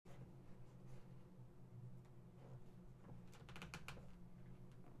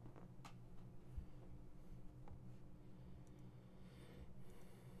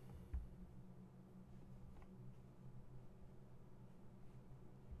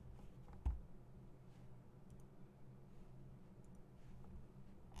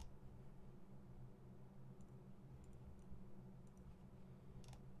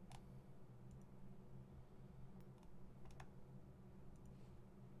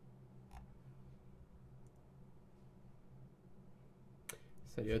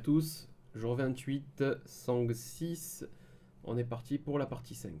Salut à tous, jour 28, Sang 6, on est parti pour la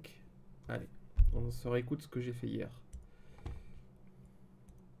partie 5. Allez, on se réécoute ce que j'ai fait hier.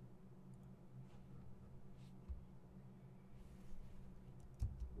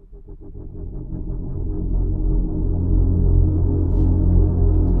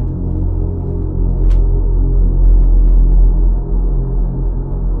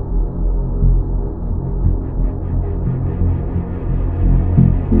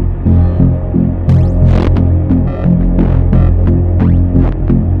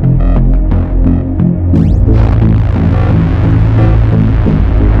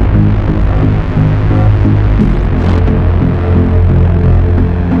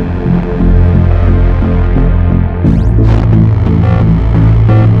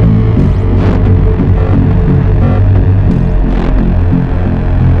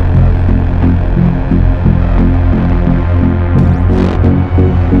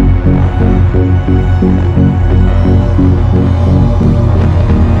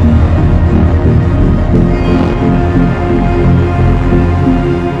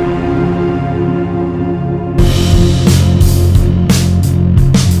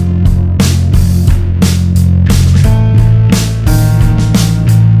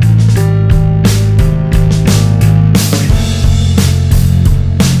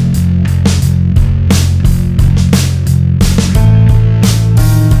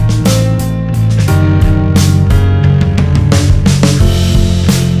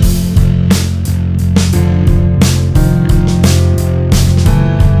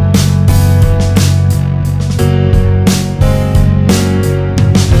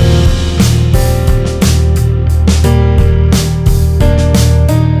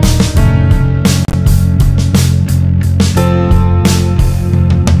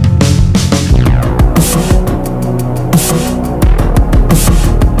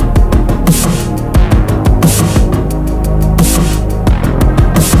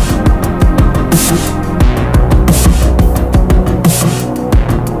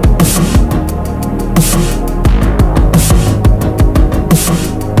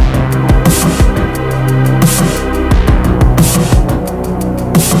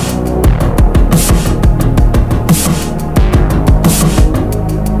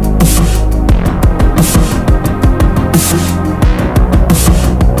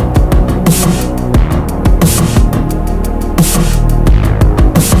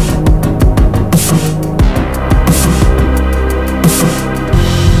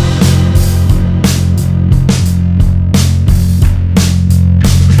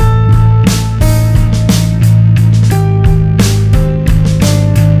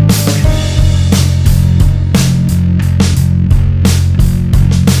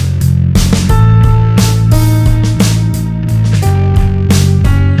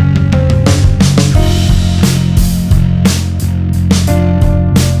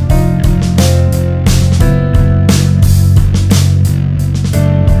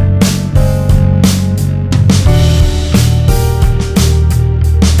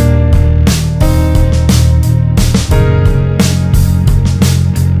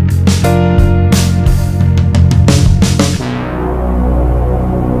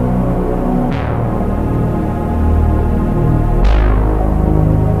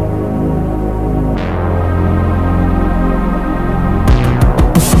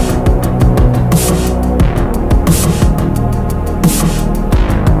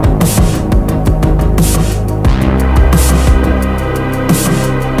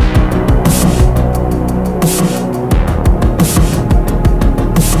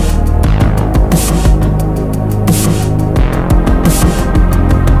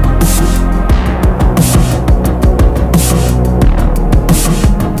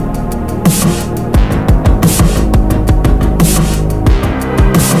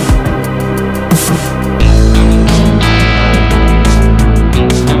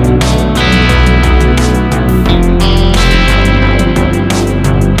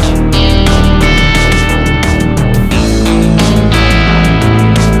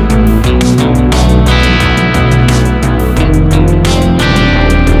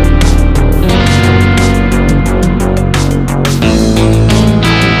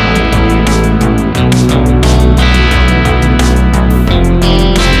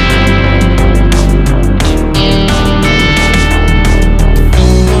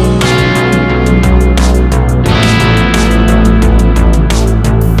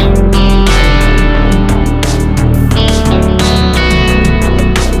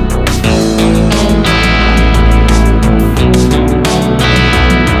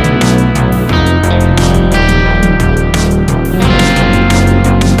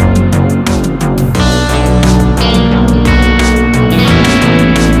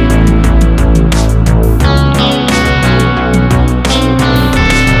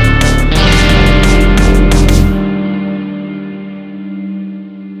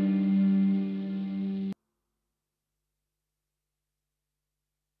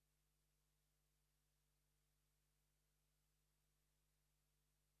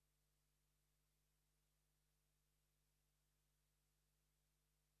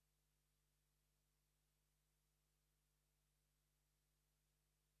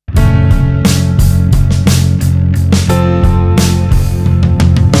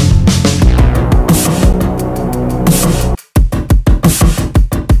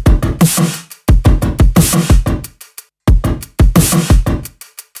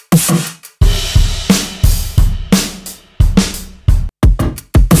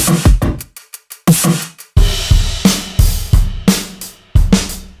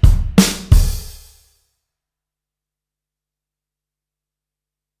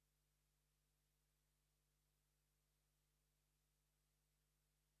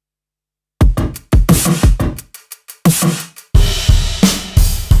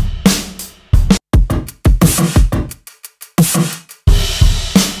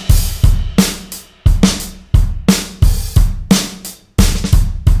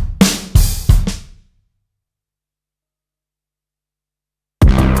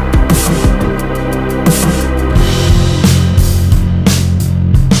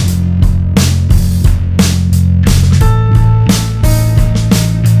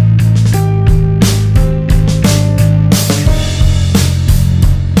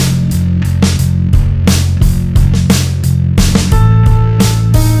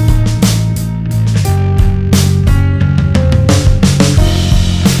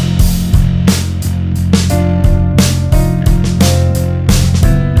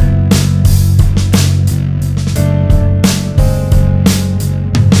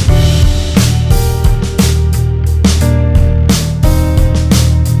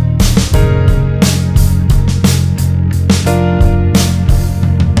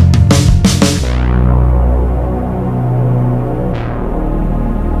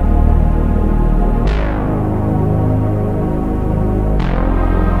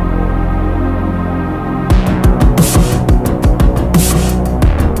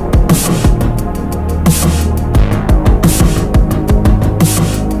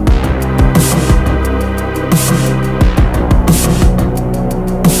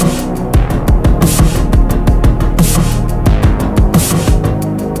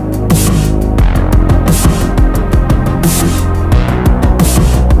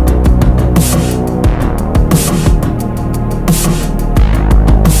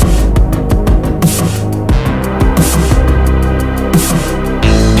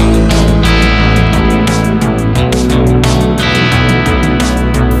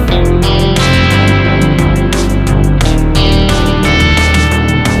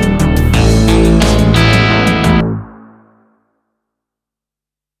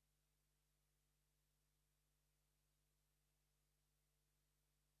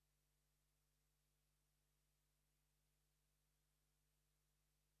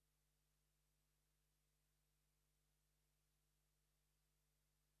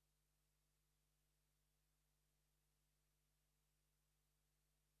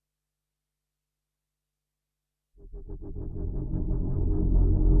 J'ai oublié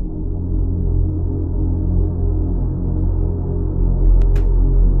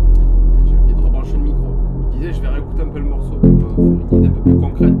de rebrancher le micro. Je disais, je vais réécouter un peu le morceau pour me faire une idée un peu plus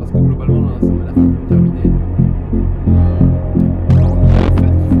concrète parce que globalement, là, ça m'a l'air terminé. Alors, le fait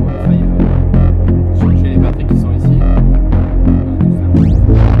qu'il faut changer les batteries qui sont ici. Tout simplement.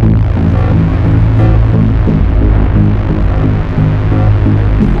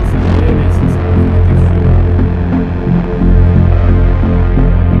 Ça me fait les textures.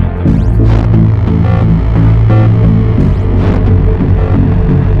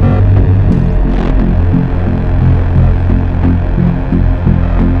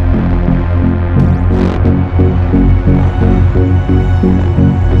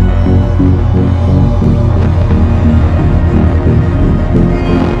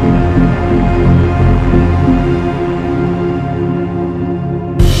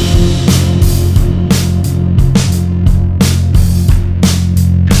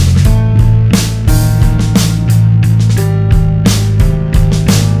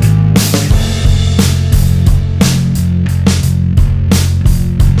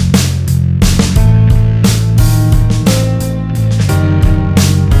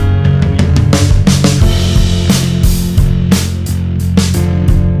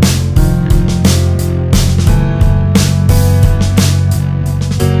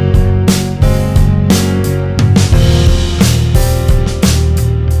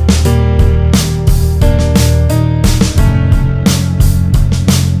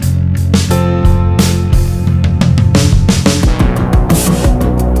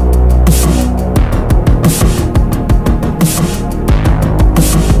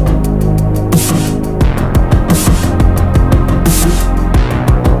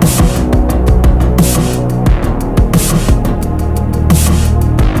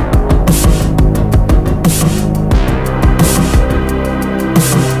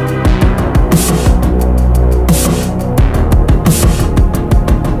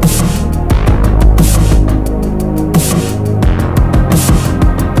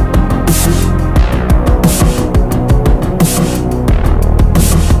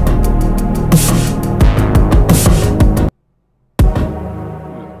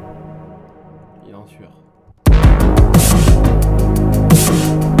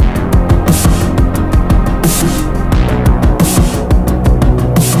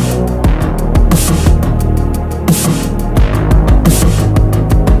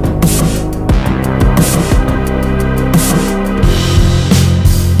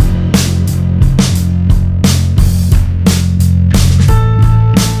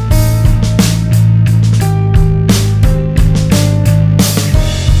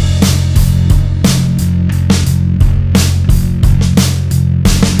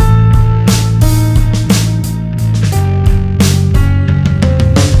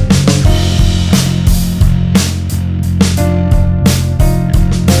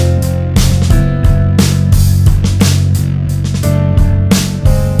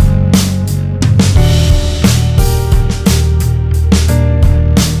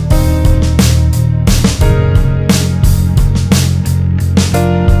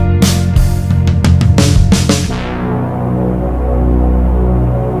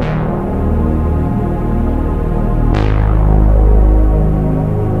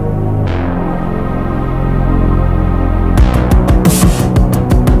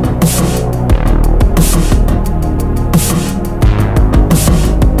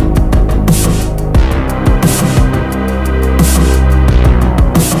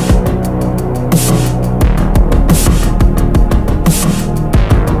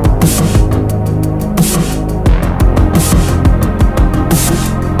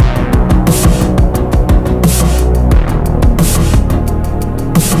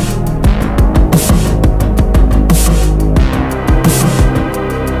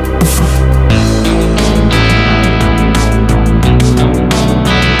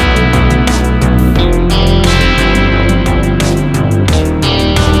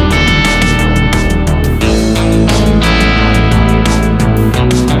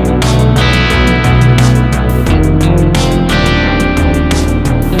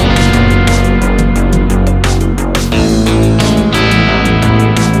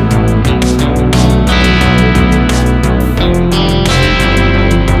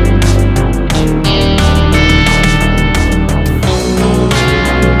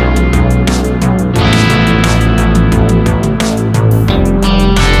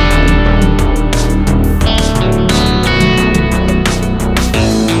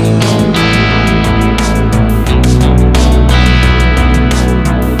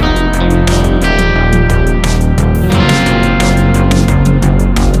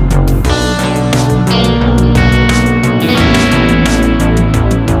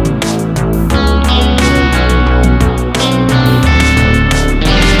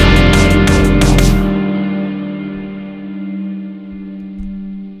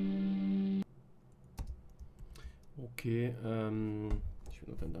 Ok, je vais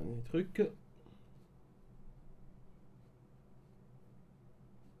noter un dernier truc.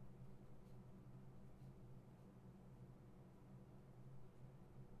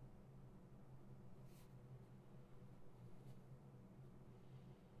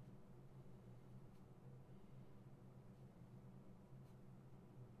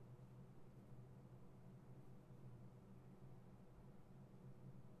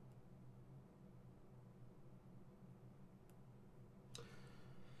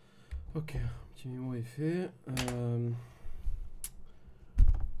 Ok, petit mémo est fait.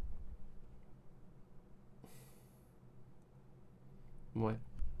 Ouais.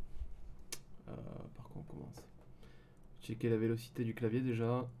 Par quoi on commence? Checker la vélocité du clavier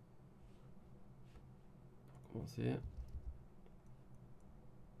déjà. Pour commencer.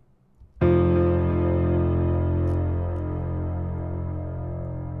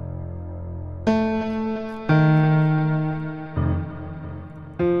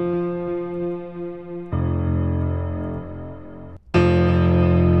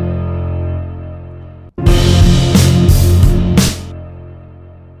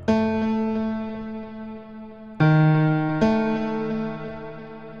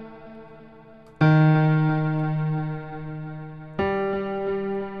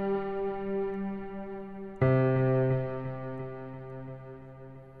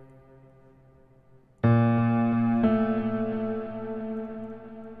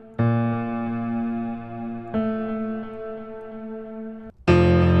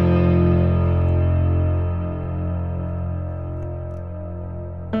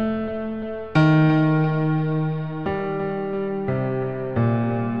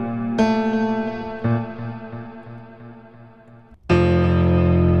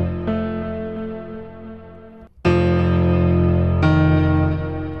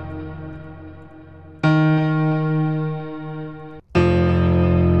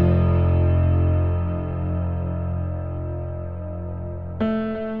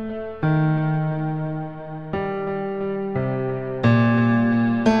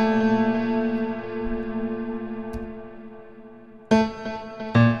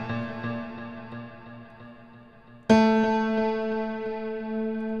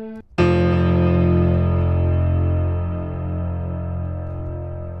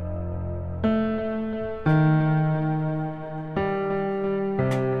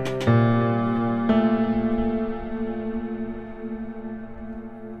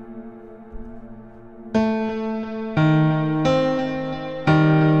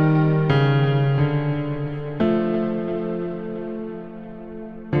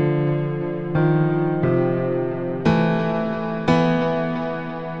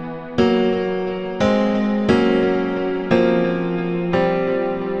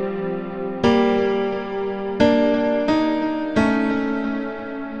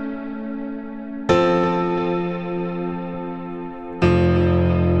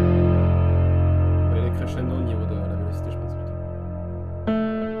 Crescendo au niveau de la vélocité, je pense plutôt.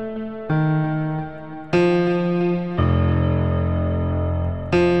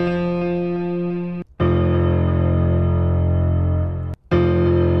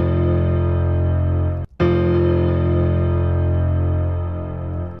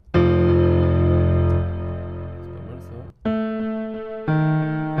 C'est pas mal ça.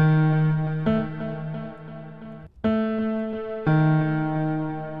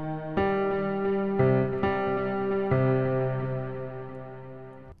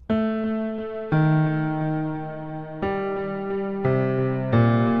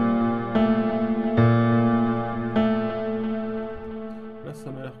 Là,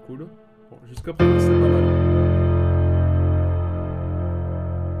 ça m'a l'air cool. Bon, jusqu'à présent, c'est pas mal.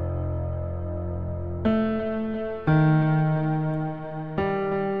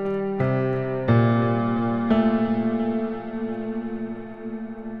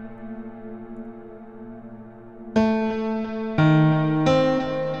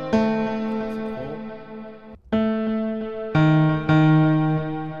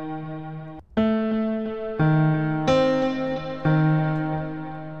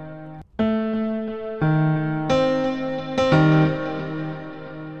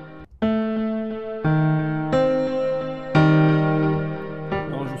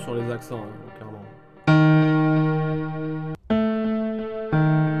 Là, on joue sur les accents, hein, clairement.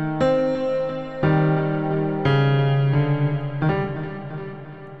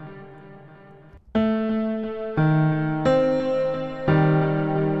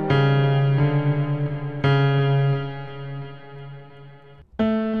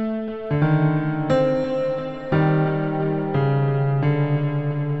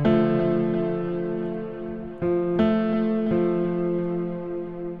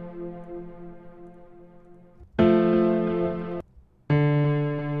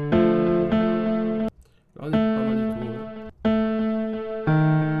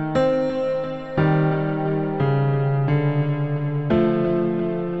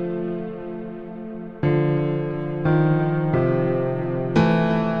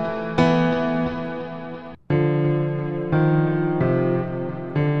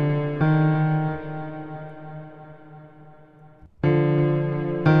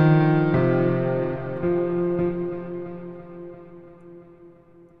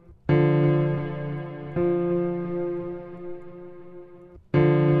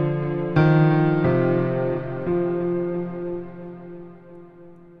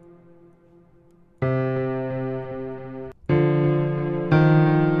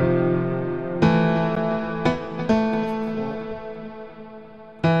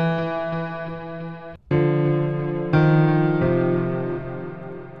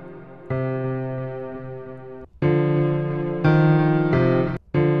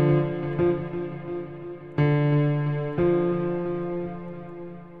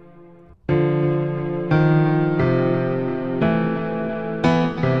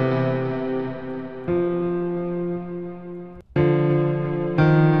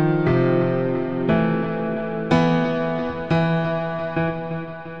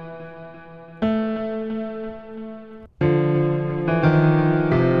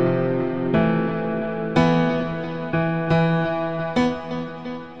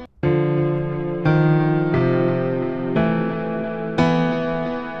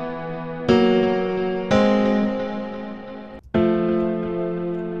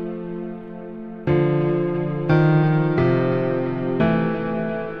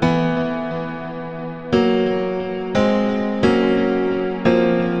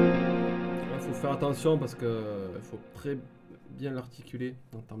 faire attention parce que il faut très bien l'articuler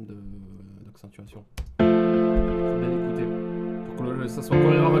en termes d'accentuation. Faut bien écouter pour que ça soit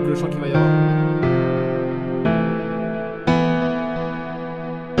cohérent avec le chant qu'il va y avoir.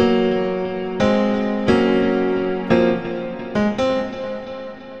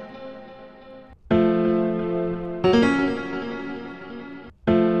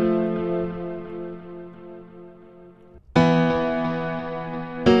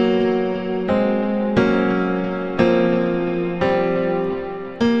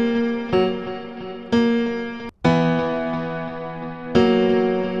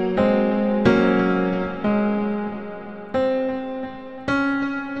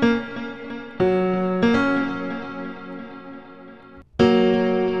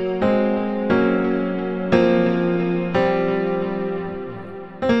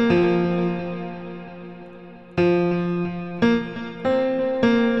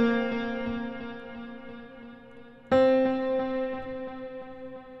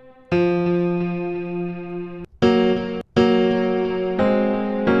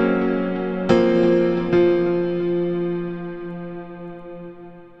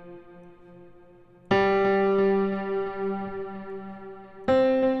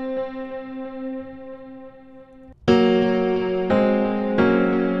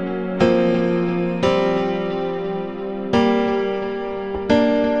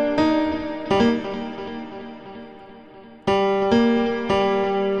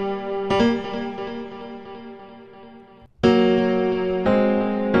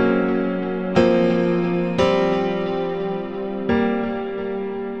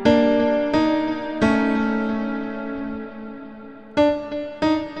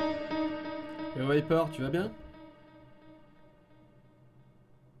 Viper, tu vas bien?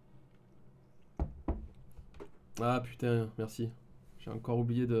 Ah putain, merci. J'ai encore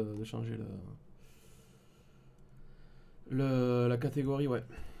oublié de changer la catégorie, ouais.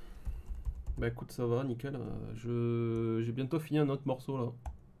 Bah écoute, ça va, nickel. J'ai bientôt fini un autre morceau là.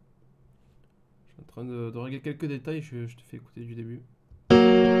 Je suis en train de régler quelques détails, je te fais écouter du début.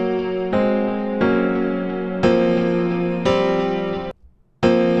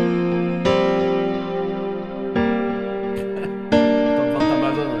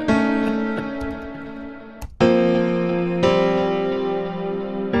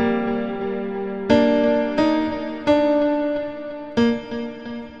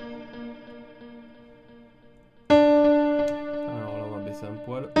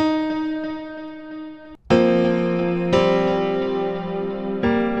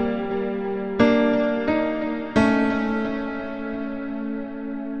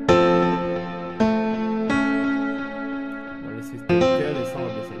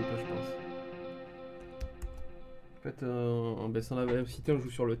 En baissant la vélocité, on joue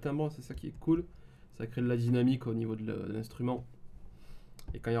sur le timbre, c'est ça qui est cool. Ça crée de la dynamique au niveau de l'instrument.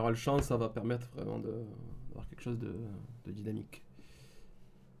 Et quand il y aura le chant, ça va permettre vraiment d'avoir quelque chose de dynamique.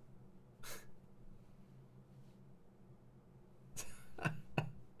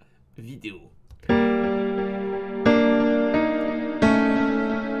 Vidéo.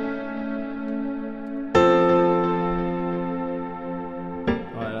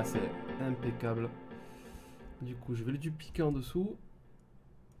 Voilà, c'est impeccable. Du coup, je vais le dupliquer en dessous.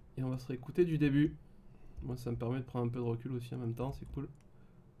 Et on va se réécouter du début. Moi, ça me permet de prendre un peu de recul aussi en même temps, c'est cool.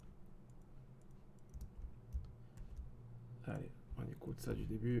 Allez, on écoute ça du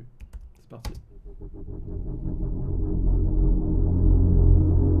début. C'est parti.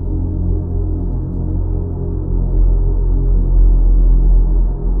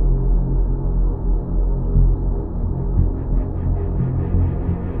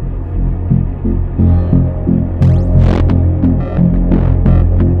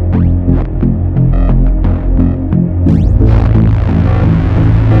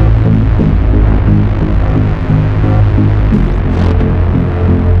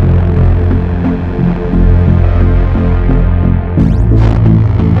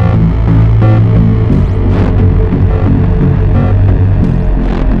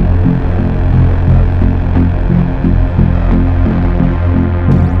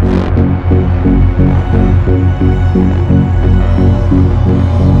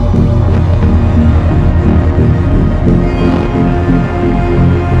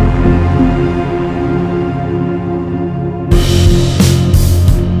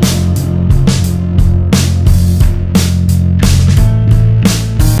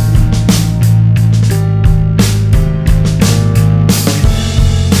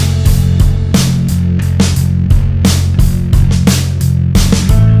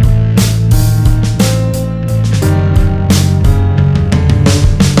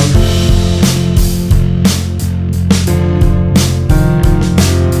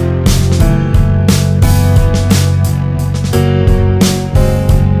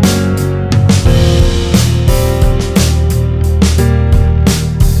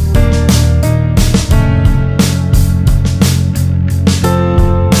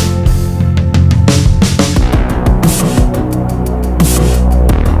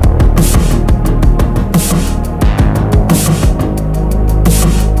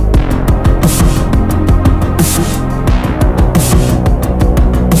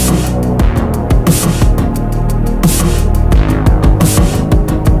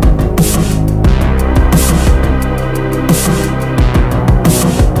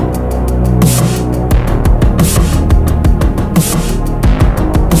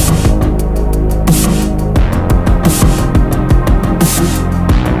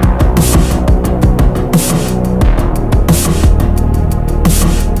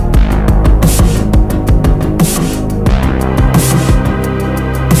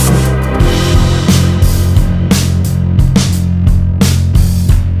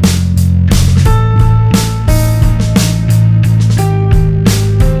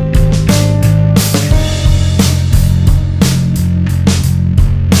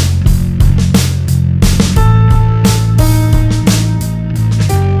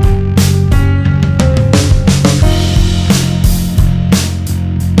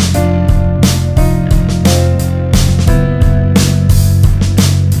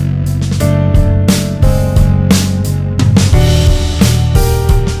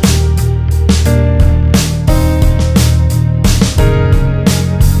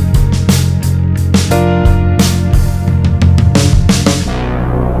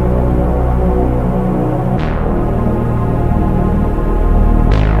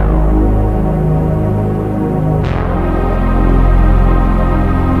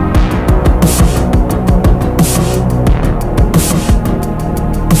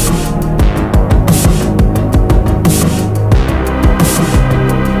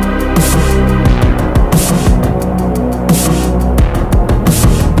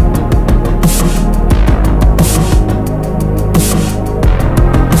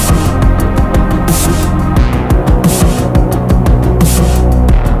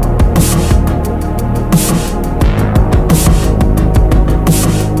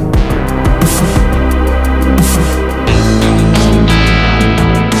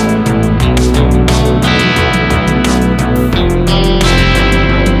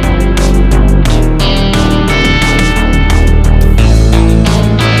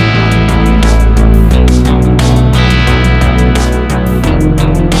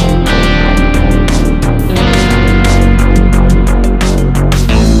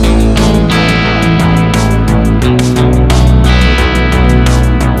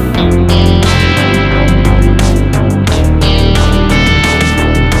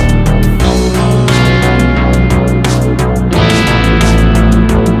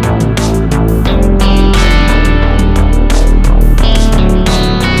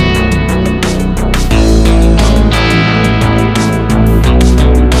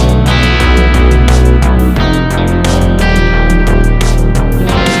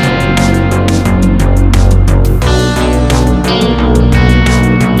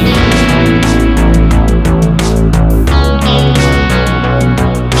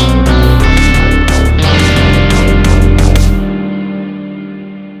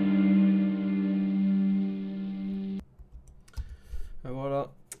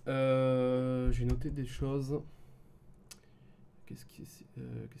 Voilà. J'ai noté des choses. Qu'est-ce qui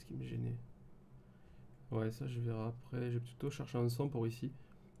me gênait? Ouais, ça je verrai après. Je vais plutôt chercher un son pour ici.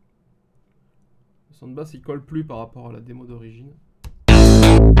 Le son de basse il colle plus par rapport à la démo d'origine. Ouais,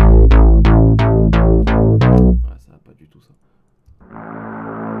 ça va pas du tout ça.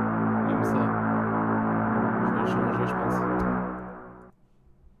 Même ça. Je vais le changer, je pense.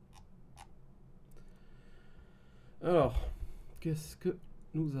 Alors, qu'est-ce que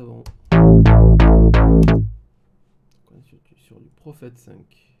nous avons? On est sur du Prophet 5.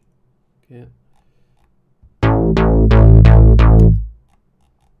 Ok.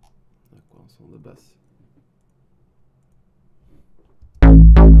 D'accord, un son de basse.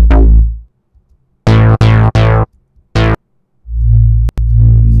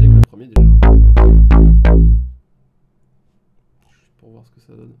 Lui, c'est avec le premier déjà. Juste pour voir ce que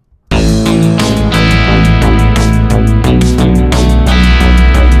ça donne.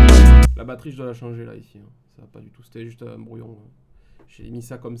 La batterie, je dois la changer là, ici. Hein. Ça va pas du tout, c'était juste un brouillon. J'ai mis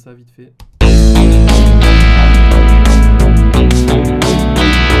ça comme ça, vite fait.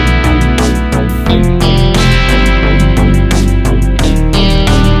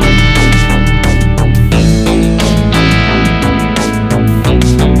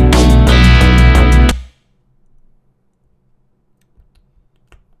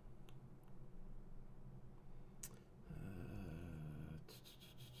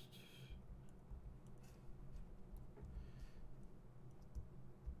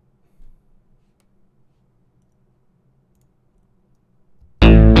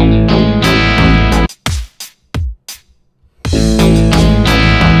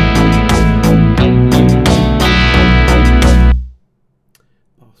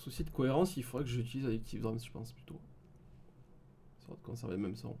 Souci de cohérence, il faudrait que j'utilise Addictive Drums, je pense plutôt. Ça va conserver le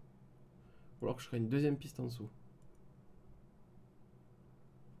même son. Ou alors que je ferai une deuxième piste en dessous.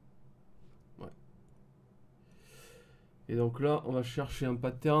 Ouais. Et donc là, on va chercher un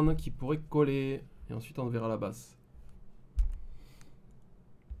pattern qui pourrait coller. Et ensuite, on verra la basse.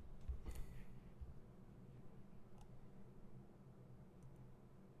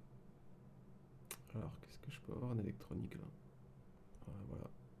 Alors, qu'est-ce que je peux avoir en électronique là? Voilà.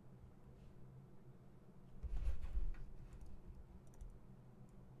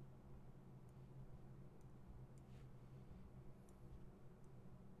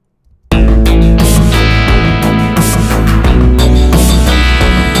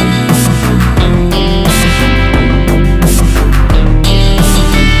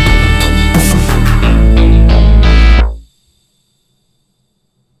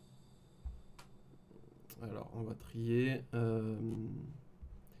 Alors, on va trier.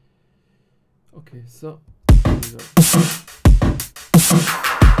 Ok, ça.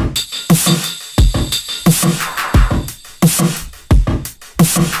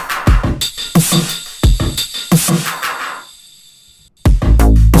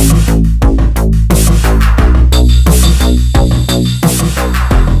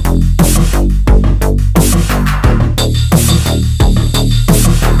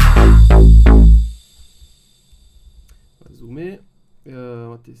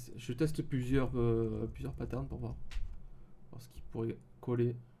 Je teste plusieurs patterns pour voir ce qui pourrait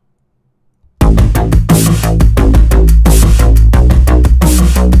coller. J'avais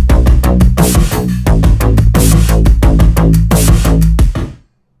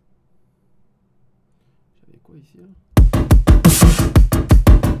quoi ici là?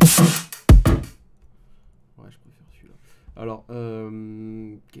 Ouais, je préfère celui-là. Alors,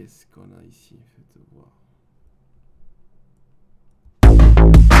 qu'est-ce qu'on a ici? Faites voir.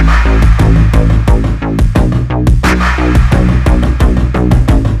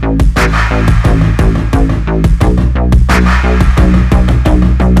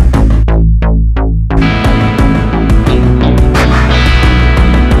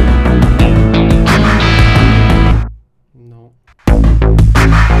 Non.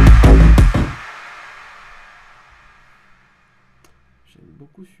 J'aime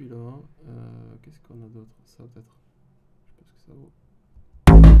beaucoup celui-là. Qu'est-ce qu'on a d'autre? Ça peut-être. Je sais pas ce que ça vaut.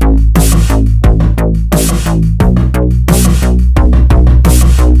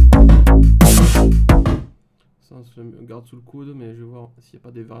 Ça, on se le garde sous le coude, mais je vais voir s'il n'y a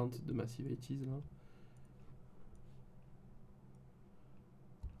pas des variantes de Massive 80s là.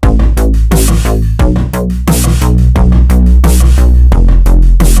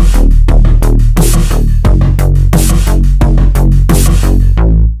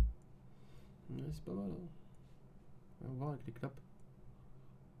 Ouais, c'est pas mal. Hein. On va voir avec les claps.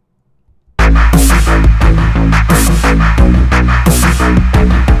 Ça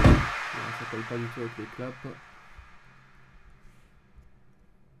colle pas du tout avec les claps.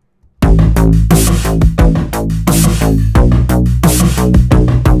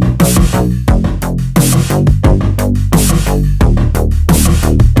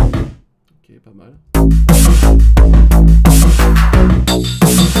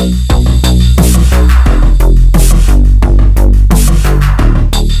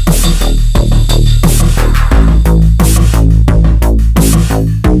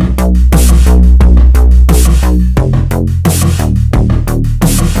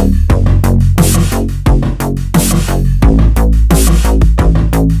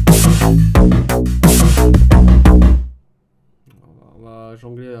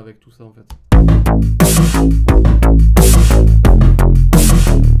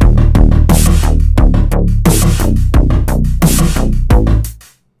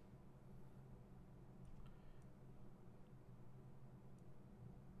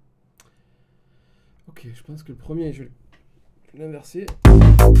 pense que le premier, je vais l'inverser.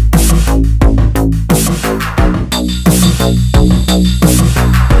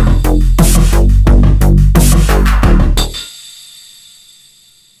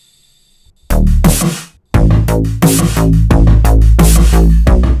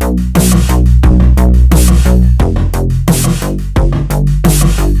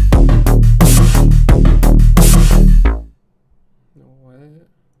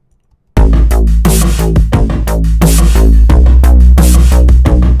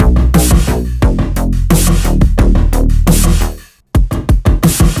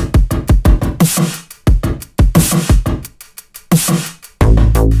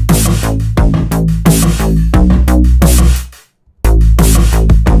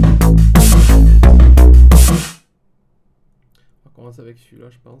 Avec celui-là,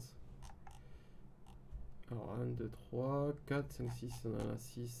 je pense. Alors 1, 2, 3, 4, 5, 6, on a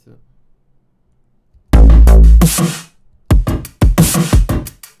 6.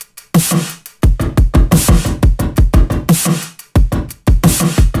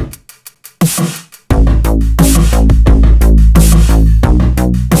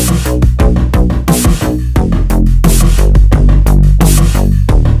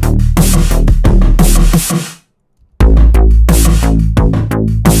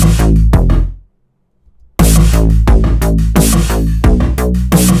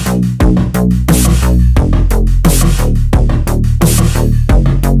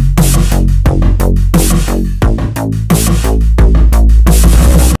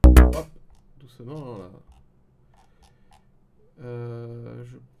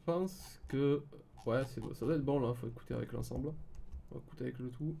 Je pense que ouais, ça doit être bon là, faut écouter avec l'ensemble. On va écouter avec le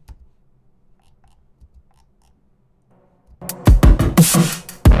tout.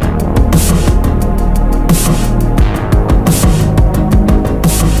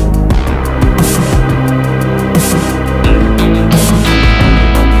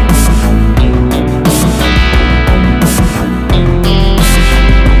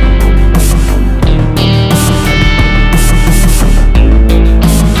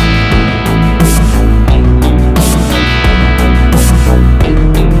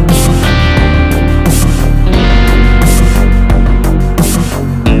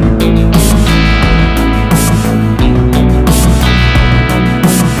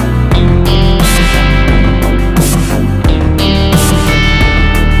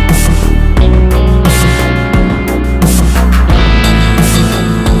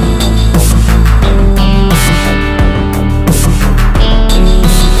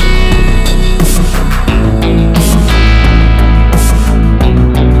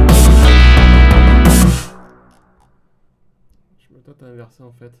 Inverser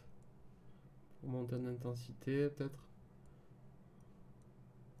en fait pour monter en intensité peut-être.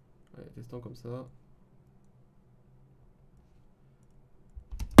 Allez, testons comme ça.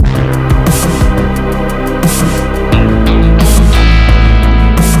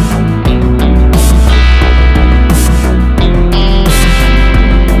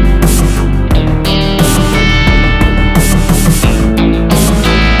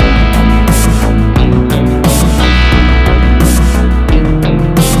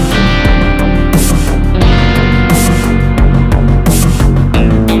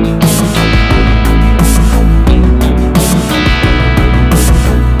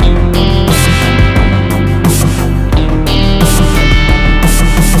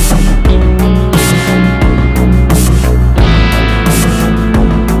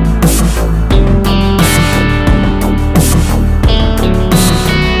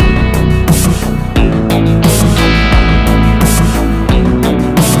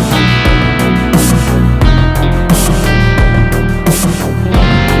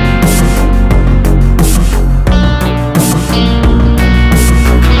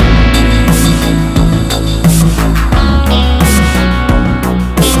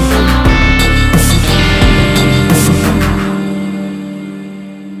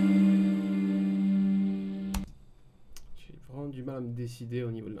 Du mal à me décider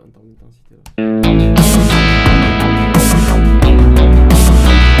au niveau de l'intensité. Je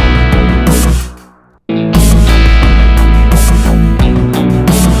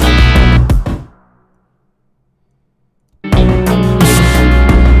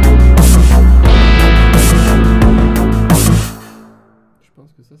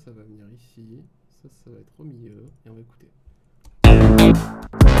pense que ça va venir ici, ça va être au milieu et on va écouter.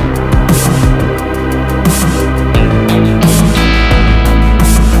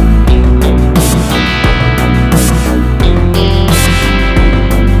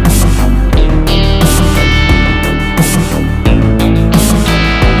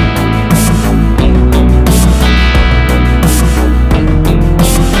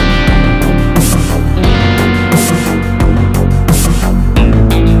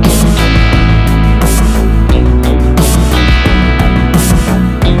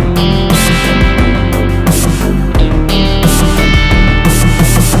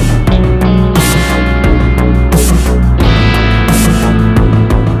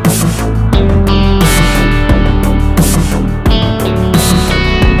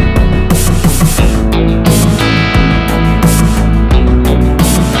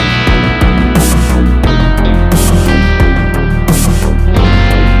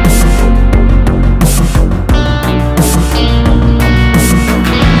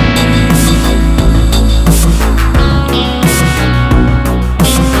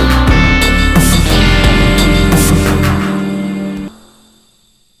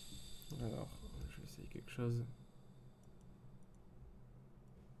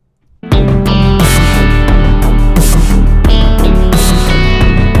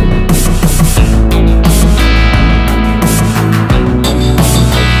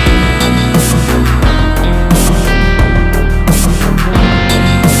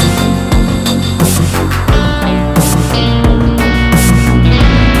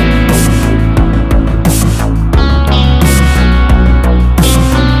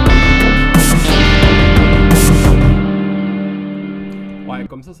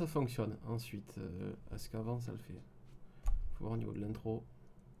 fonctionne. Ensuite, est-ce qu'avant ça le fait? Faut voir au niveau de l'intro.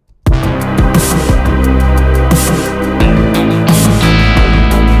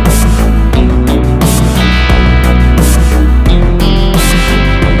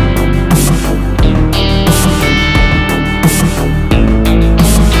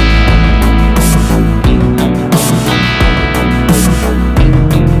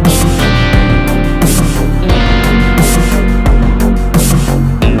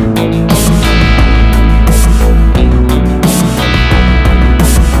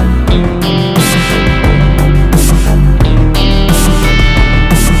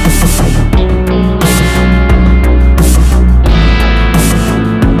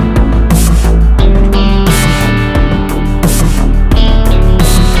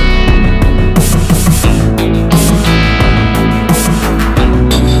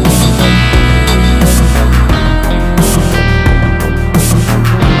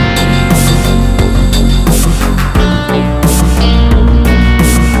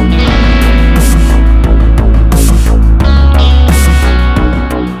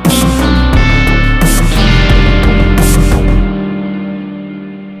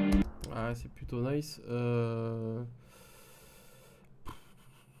 C'est plutôt nice. Il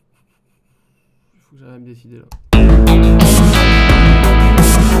faut que j'arrive à me décider là.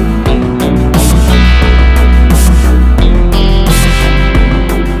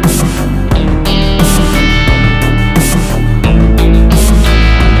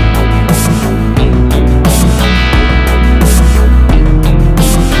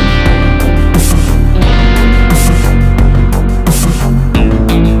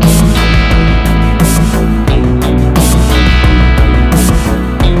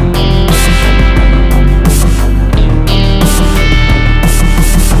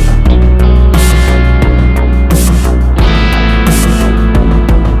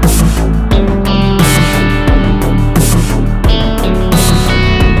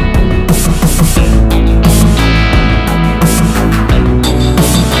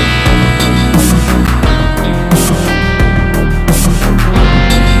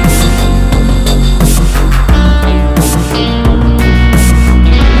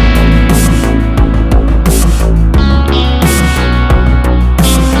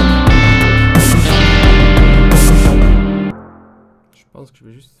 Je pense que je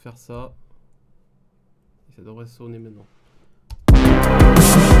vais juste faire ça. Et ça devrait sonner maintenant.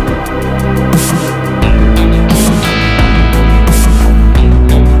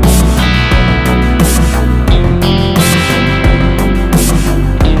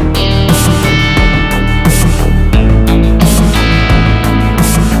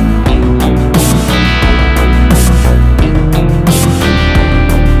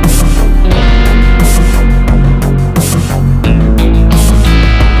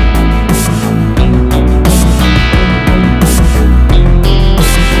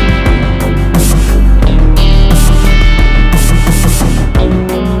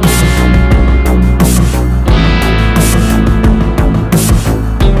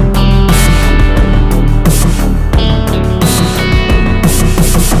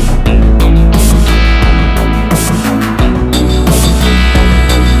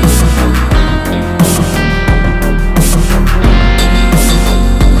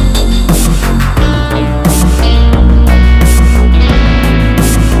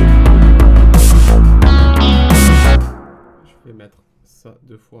 Mettre ça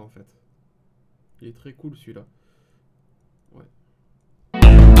 2 fois en fait. Il est très cool celui-là. Ouais.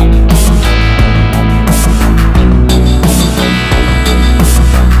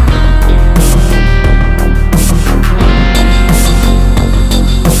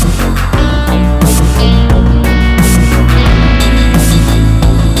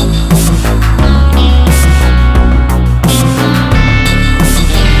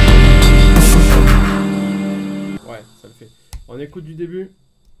 Ça le fait. On écoute du début.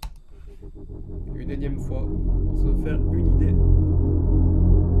 Une énième fois pour se faire une idée.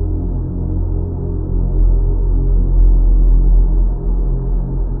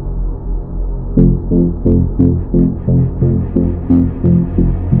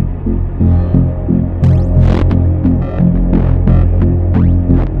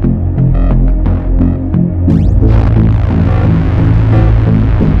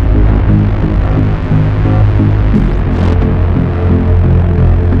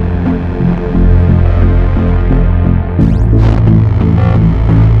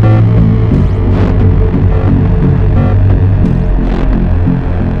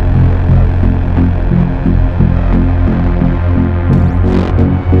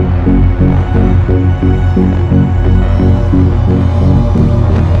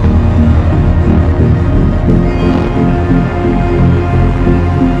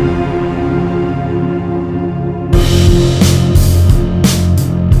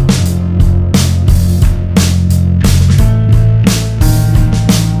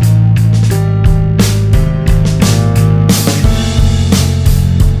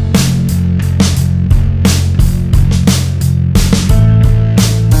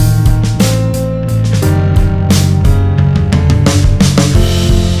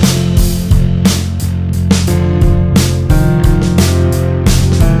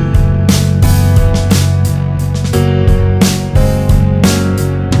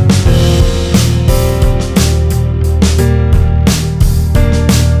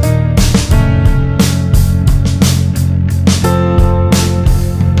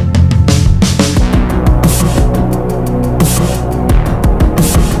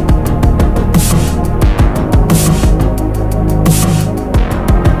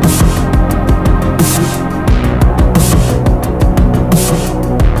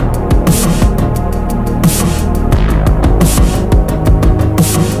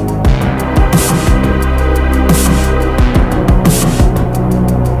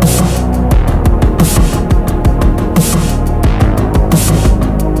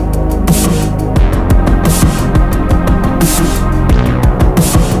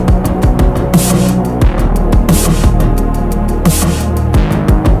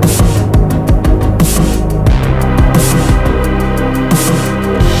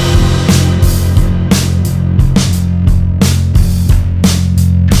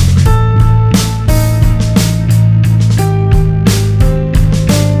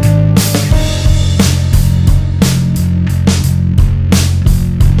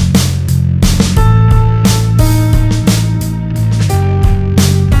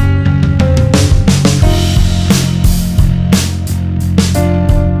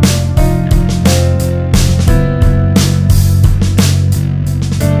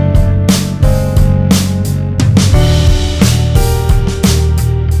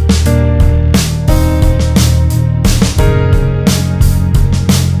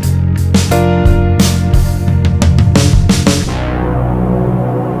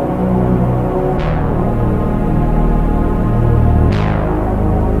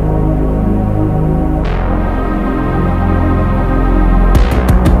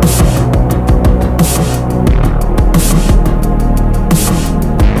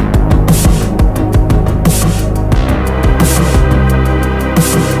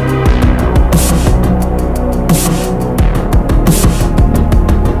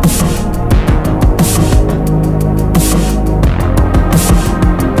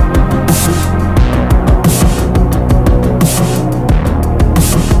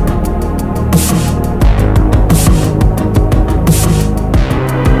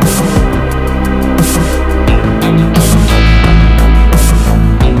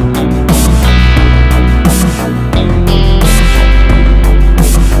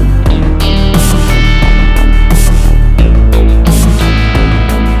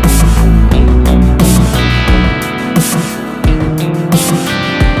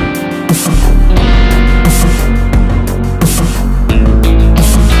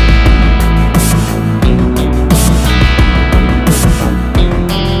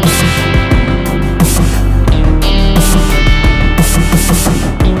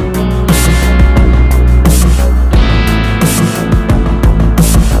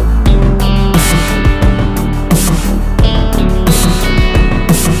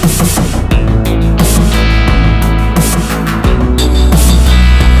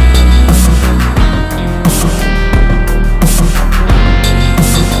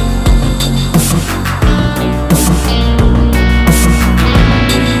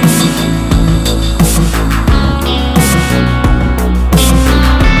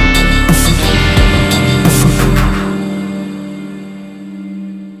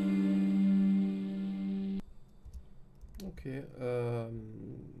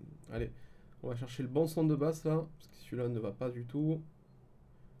 Allez, on va chercher le bon son de basse là, parce que celui-là ne va pas du tout.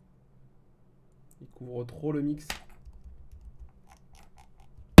 Il couvre trop le mix.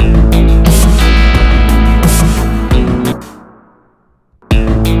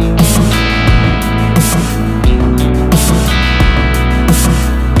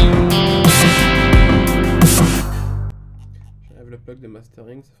 J'enlève le plug de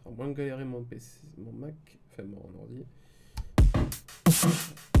mastering, ça fera moins galérer mon PC, mon Mac, enfin mon ordi.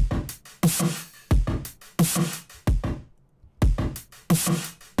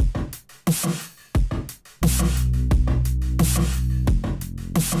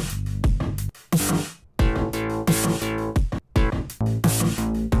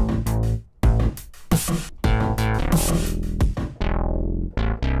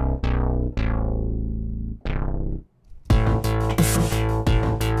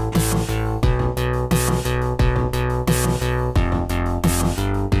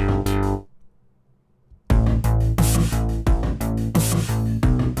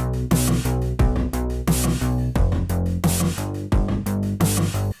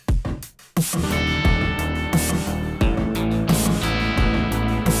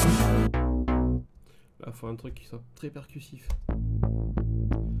 Là, faut un truc qui soit très percussif.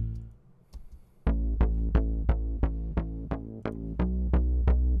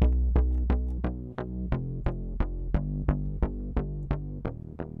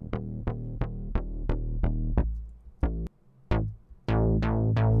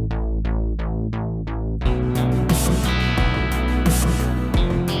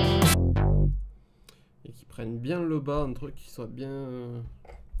 Et qui prenne bien le bas, un truc qui soit bien...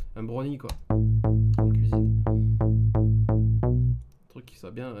 un brownie quoi, en cuisine. Un truc qui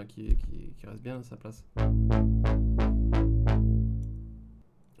soit bien, qui reste bien à sa place. Ah,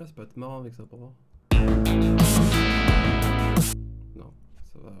 ça peut être marrant avec ça pour voir. Non,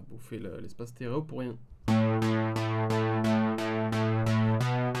 ça va bouffer l'espace stéréo pour rien.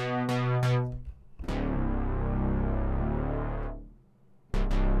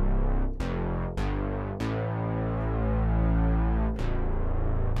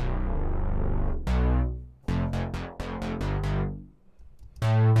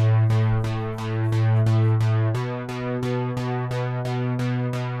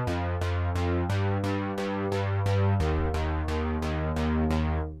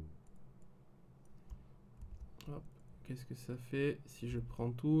 Qu'est-ce que ça fait si je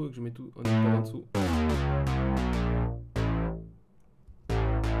prends tout et que je mets tout en étoile en dessous?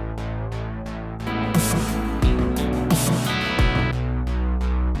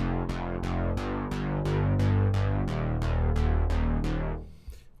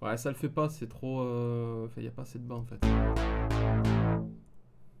 Ouais, ça le fait pas, c'est trop... Enfin, il n'y a pas assez de bas en fait.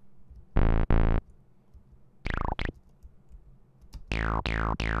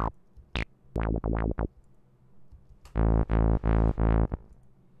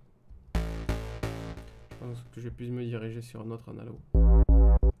 Je pense que je vais plus me diriger sur un autre analo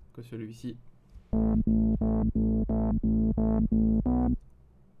que celui-ci.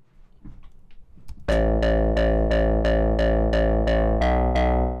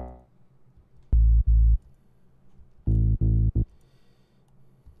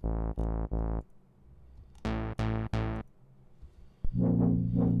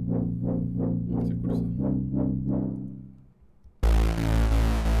 C'est cool ça.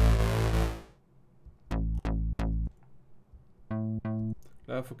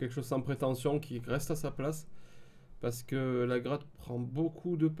 Là, il faut quelque chose sans prétention qui reste à sa place. Parce que la gratte prend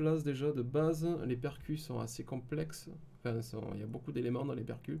beaucoup de place déjà de base. Les percus sont assez complexes. Enfin, il y a beaucoup d'éléments dans les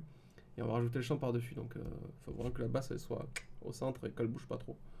percus. Et on va rajouter le chant par-dessus. Donc, il faut vraiment que la basse elle soit au centre et qu'elle bouge pas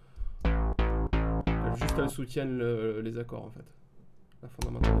trop. Juste elle soutienne les accords en fait. La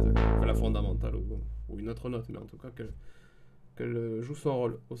fondamentale des accords. Enfin, la fondamentale ou une autre note. Mais en tout cas, qu'elle joue son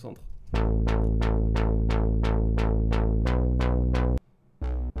rôle au centre.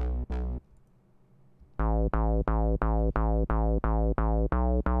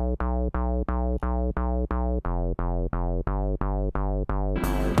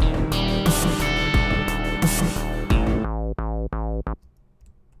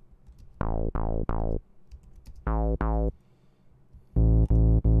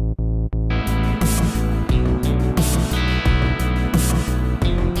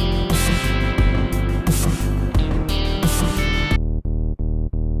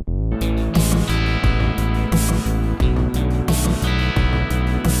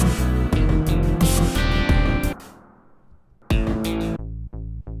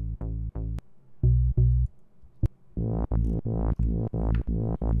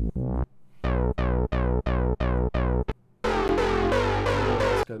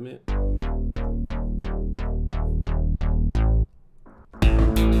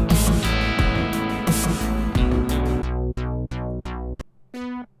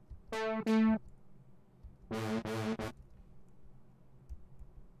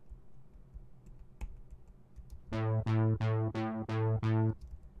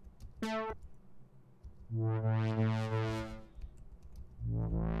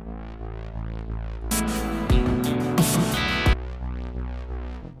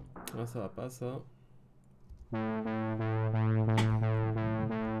 ça va pas ça.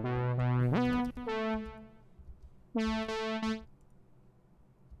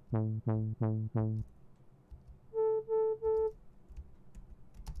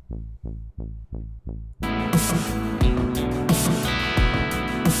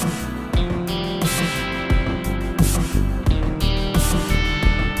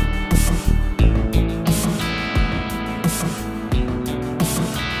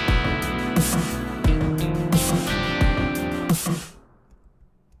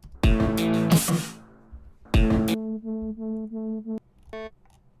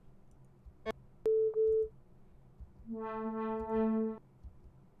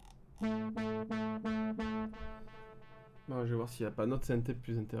 Bon, je vais voir s'il n'y a pas un autre synthé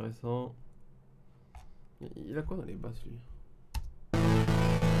plus intéressant. Il a quoi dans les basses lui?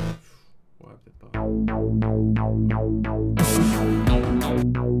 Ouais, peut-être pas.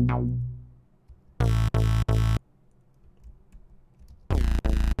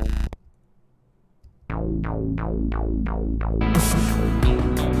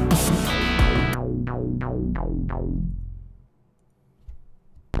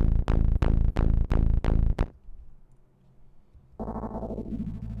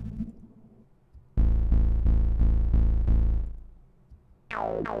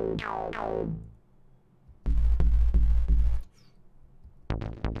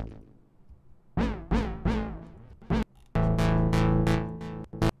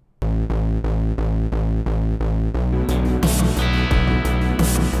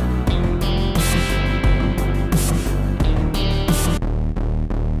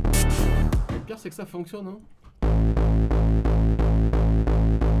 Le pire c'est que ça fonctionne hein.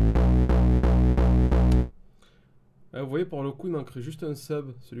 Vous voyez, pour le coup, il manquerait juste un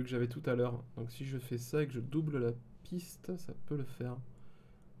sub, celui que j'avais tout à l'heure. Donc si je fais ça et que je double la piste, ça peut le faire.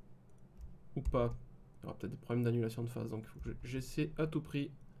 Ou pas. Il y aura peut-être des problèmes d'annulation de phase, donc il faut que j'essaie à tout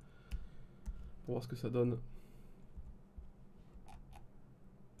prix pour voir ce que ça donne.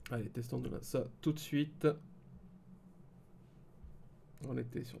 Allez, testons ça tout de suite. On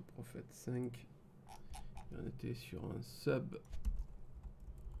était sur Prophet 5. Et on était sur un sub.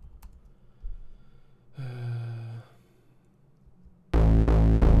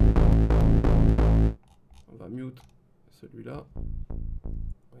 On va mute celui-là.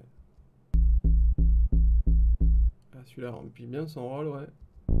 Ouais. Ah, celui-là remplit bien son rôle, ouais.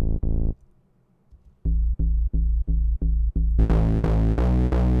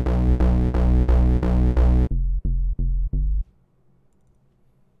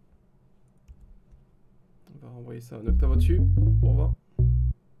 On va renvoyer ça en octave au-dessus pour voir.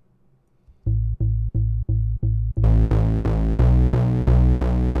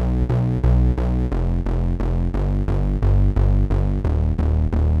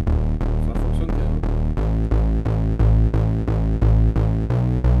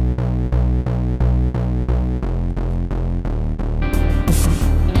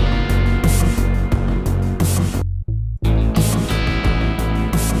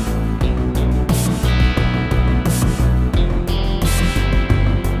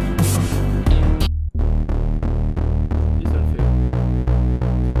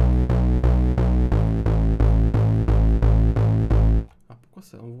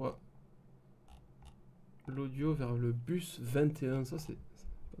 L'audio vers le bus 21, ça c'est pas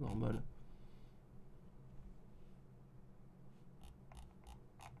normal.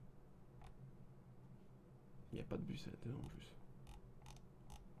 Il n'y a pas de bus 21 en plus.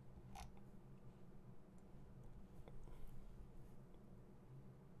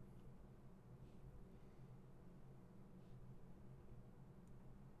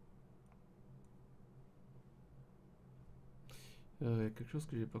 Quelque chose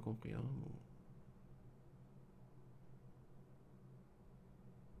que j'ai pas compris. Hein. Bon.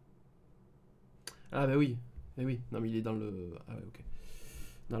 Ah bah oui, eh oui, non mais il est dans le... Ah ouais, ok.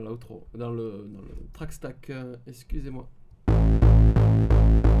 Dans l'outro, dans le track stack, excusez-moi.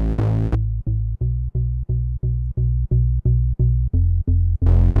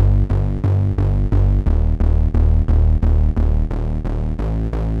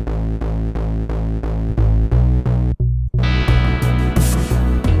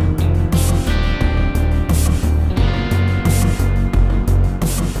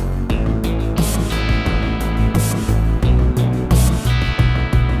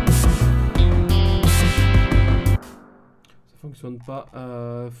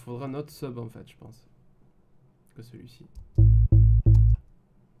 Pas, faudra un autre sub en fait, je pense que celui-ci.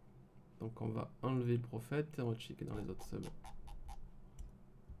 Donc on va enlever le prophète et on va checker dans les autres subs.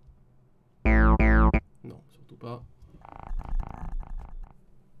 Non, surtout pas.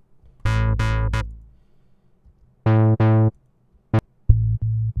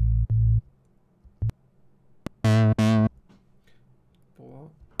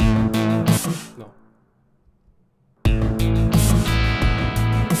 Non.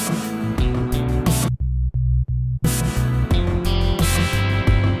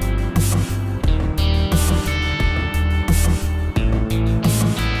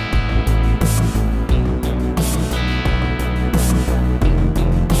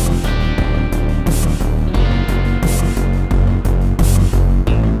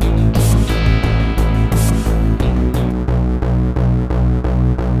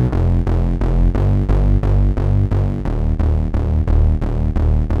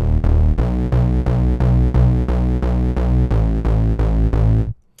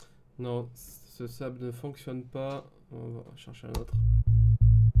 Non, ce sable ne fonctionne pas. On va chercher un autre.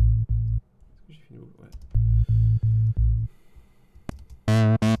 Est-ce que j'ai fini? Ouais.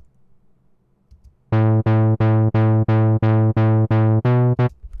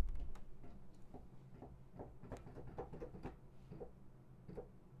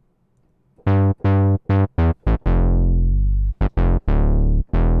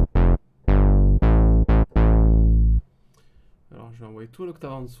 Alors je vais envoyer tout à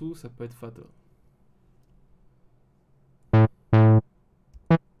l'octave en dessous, ça peut être fat.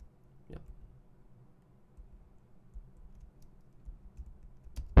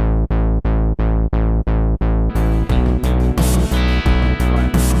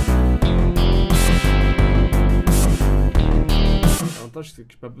 L'avantage c'est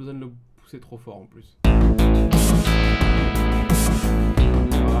que j'ai pas besoin de le pousser trop fort en plus. Voilà.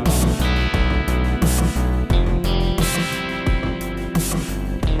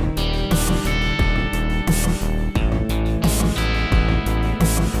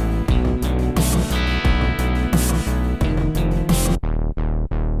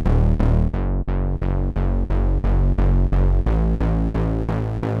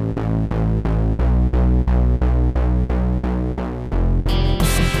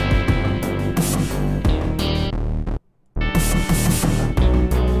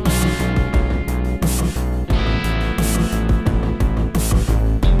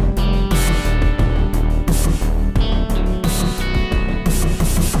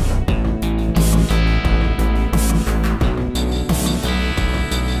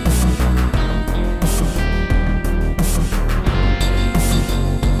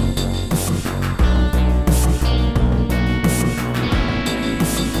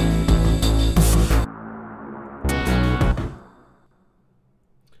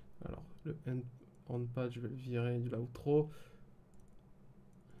 Je vais le virer de l'outro,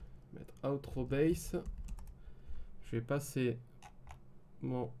 mettre outro bass, je vais passer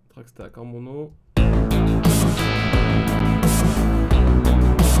mon track stack en mono.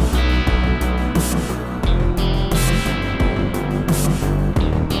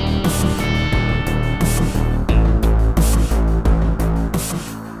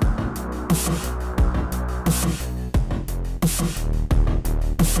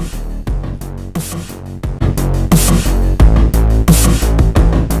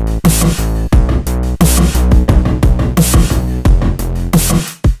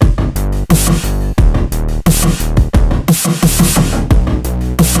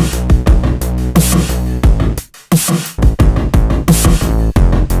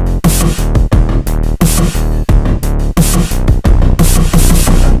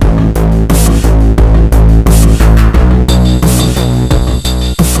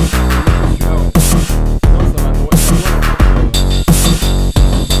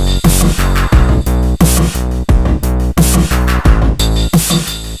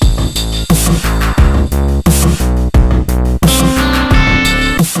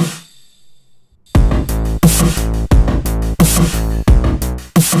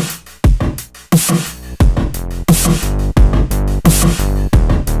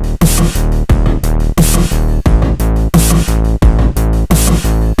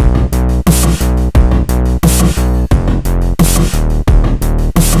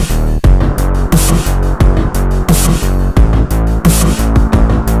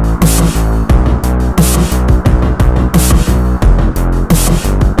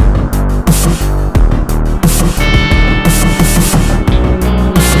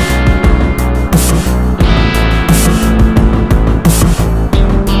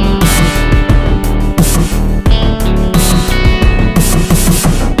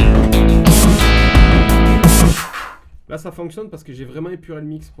 Là ça fonctionne parce que j'ai vraiment épuré le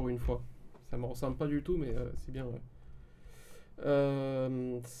mix pour une fois. Ça me ressemble pas du tout mais c'est bien. Ouais.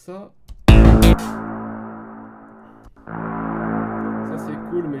 Ça c'est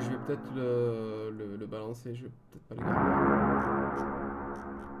cool mais je vais peut-être le balancer, je vais peut-être pas le garder.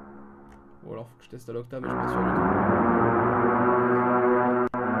 Ou alors faut que je teste à l'octave mais je suis pas sûr du tout.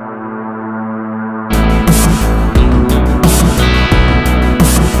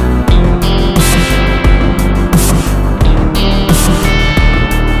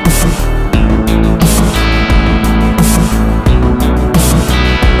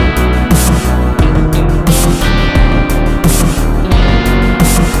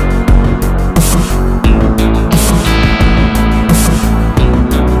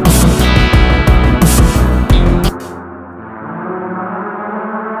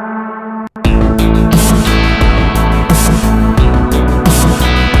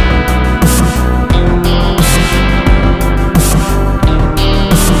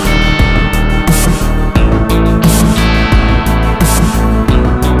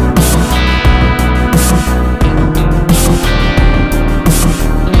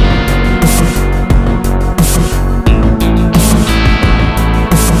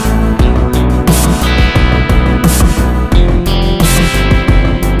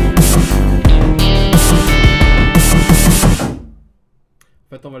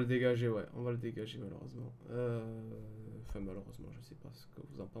 Enfin, malheureusement, je sais pas ce que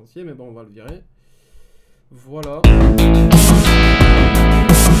vous en pensiez, mais bon, on va le virer. Voilà.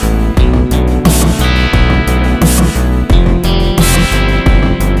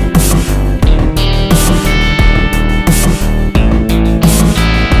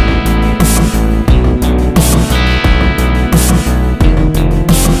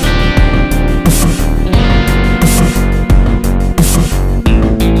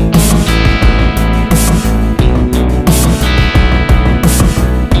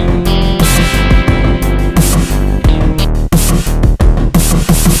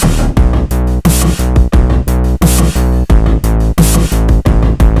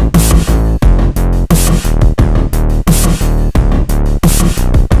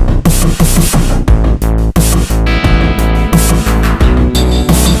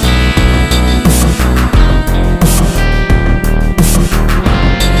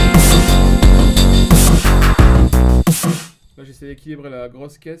 J'essaie d'équilibrer la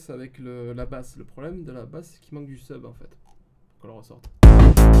grosse caisse avec la basse. Le problème de la basse, c'est qu'il manque du sub en fait, pour qu'on le ressorte.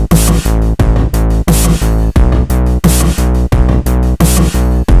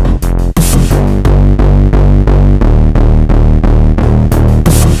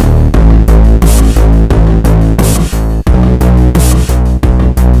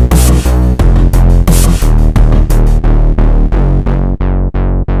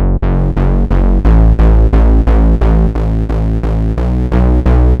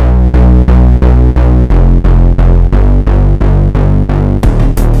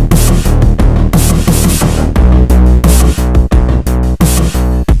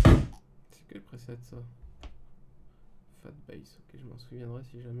 Ça. Fat bass, ok, je m'en souviendrai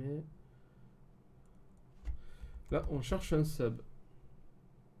si jamais. Là, on cherche un sub.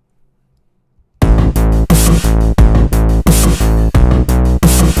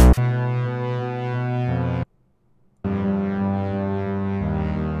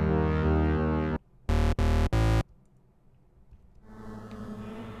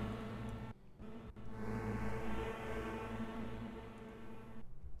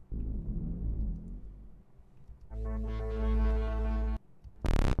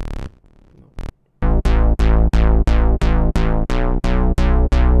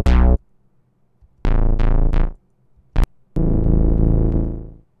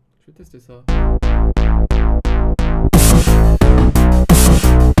 Je vais tester ça.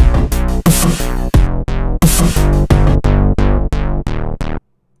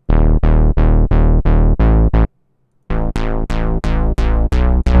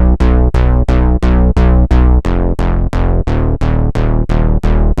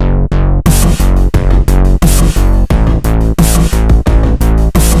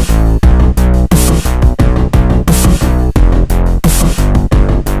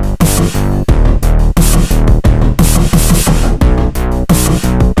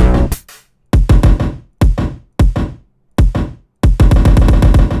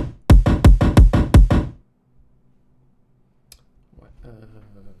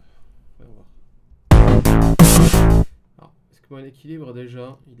 Mon équilibre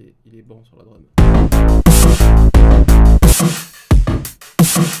déjà, il est bon sur la drum.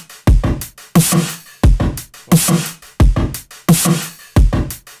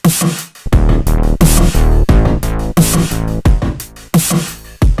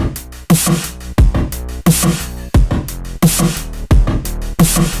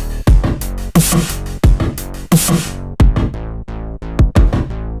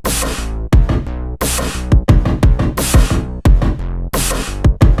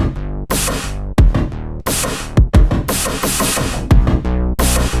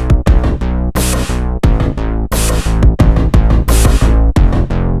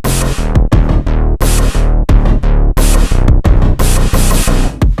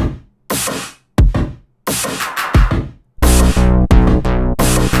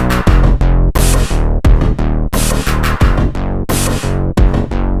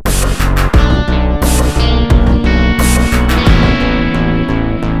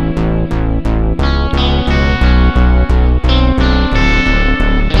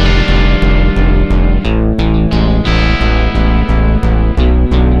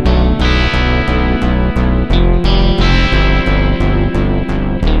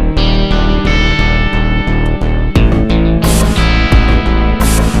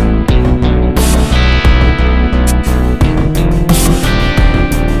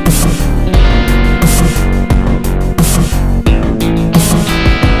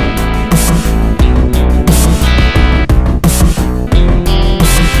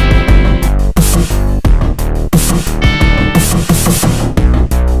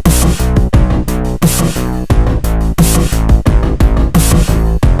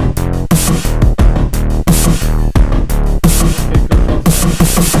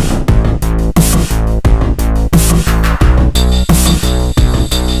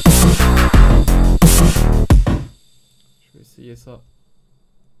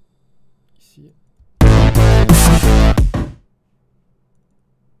 ici.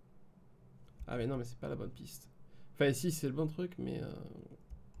 Ah mais non, mais c'est pas la bonne piste. Enfin ici c'est le bon truc, mais...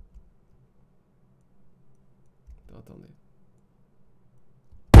 Attendez.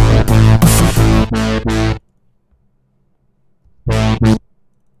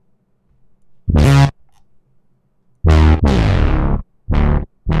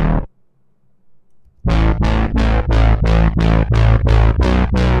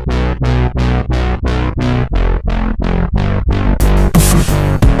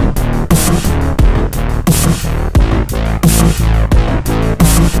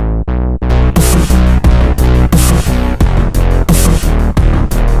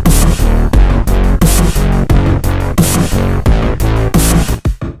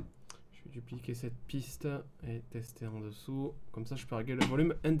 Cette piste et tester en dessous, comme ça je peux régler le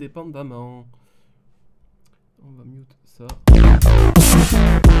volume indépendamment. On va mute ça.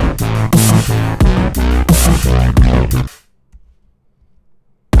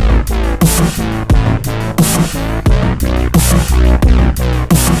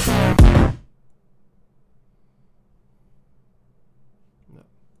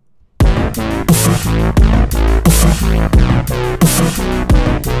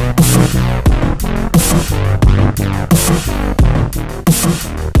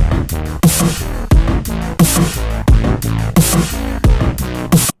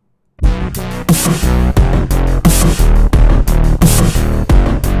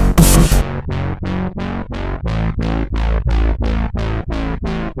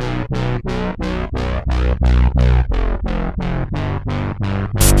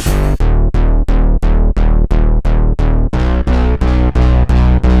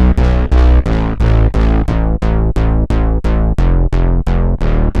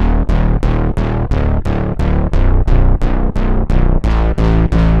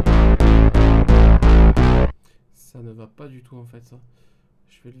 Pas du tout en fait ça.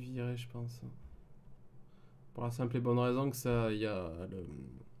 Je vais le virer je pense. Pour la simple et bonne raison que ça, il y a le...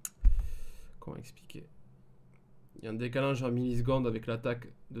 Comment expliquer? Il y a un décalage en millisecondes avec l'attaque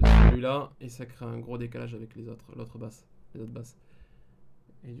de celui-là et ça crée un gros décalage avec les autres basses.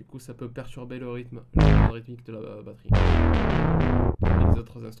 Et du coup ça peut perturber le rythme rythmique de la batterie. Et les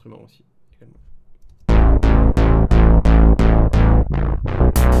autres instruments aussi également.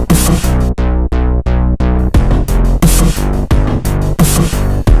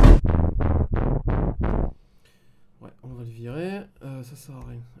 Ouais, on va le virer. Ça sert à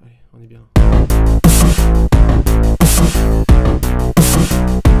rien. Allez, on est bien.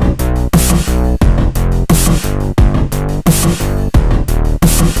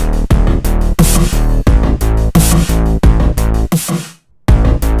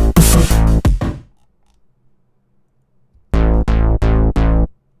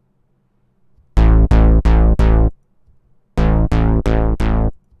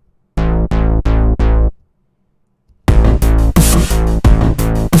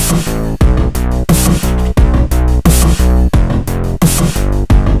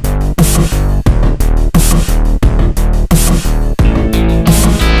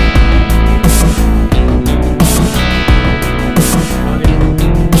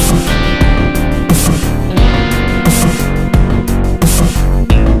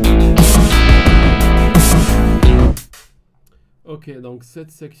 Ok, donc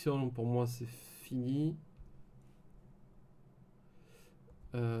cette section pour moi c'est fini.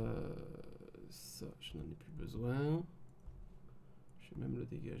 Ça, je n'en ai plus besoin. Je vais même le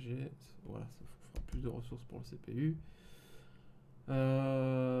dégager. Voilà, ça fera plus de ressources pour le CPU.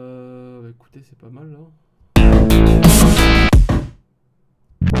 Écoutez, c'est pas mal là.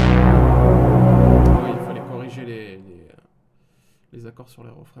 Oh, il fallait corriger les accords sur les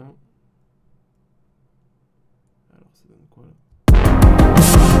refrains. Alors ça donne quoi là?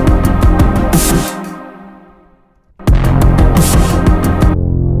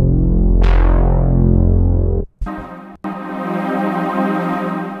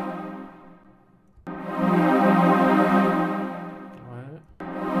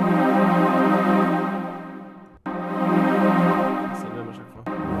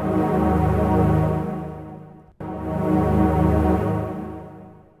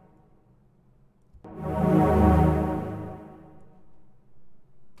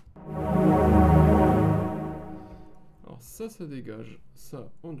 Ça dégage,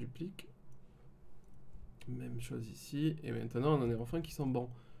 ça on duplique, même chose ici, et maintenant on a des refrains qui sont bons.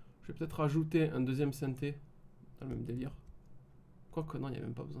 Je vais peut-être rajouter un deuxième synthé dans le même délire, quoique non, il n'y a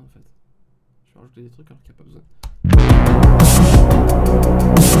même pas besoin en fait. Je vais rajouter des trucs alors qu'il n'y a pas besoin.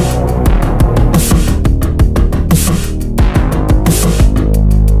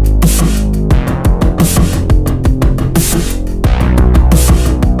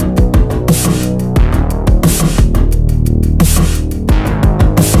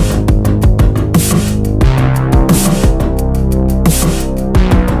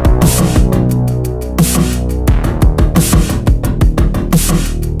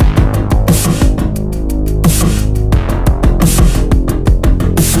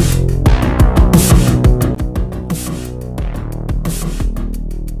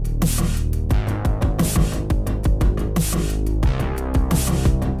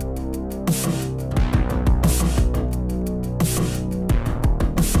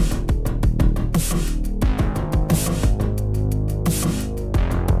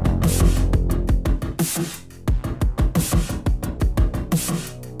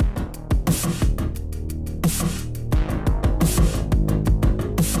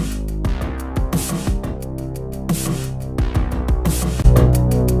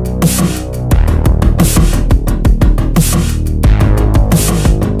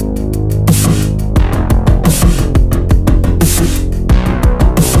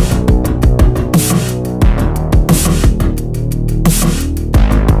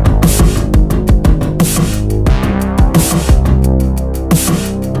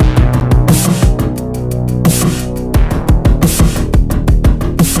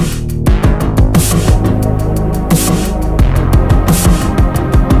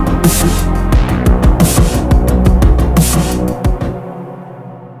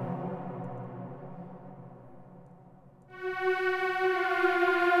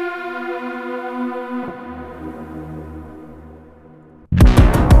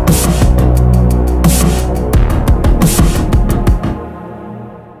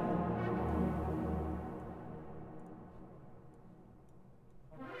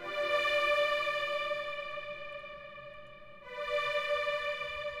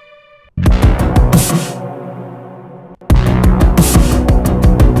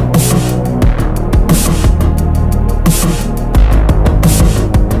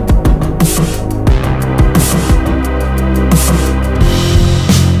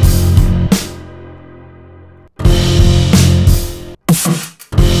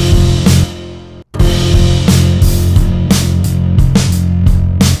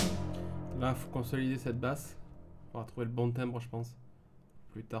 Là, faut consolider cette basse. On va trouver le bon timbre, je pense.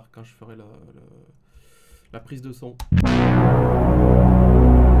 Plus tard, quand je ferai la prise de son. Bon,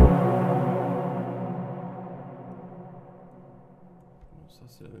 ça,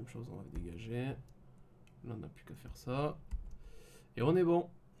 c'est la même chose, on va dégager. Là, on n'a plus qu'à faire ça. Et on est bon.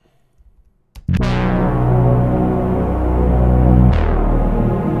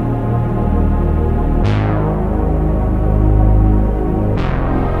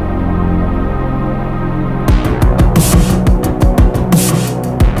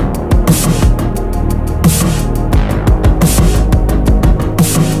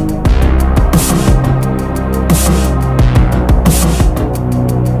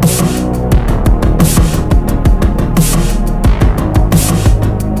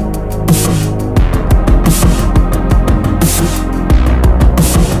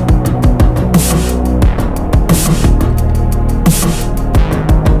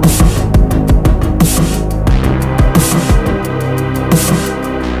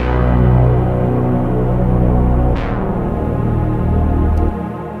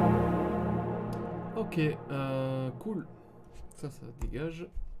 Ok, cool. Ça dégage.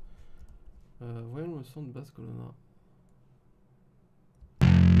 Voyons le son de basse que l'on a.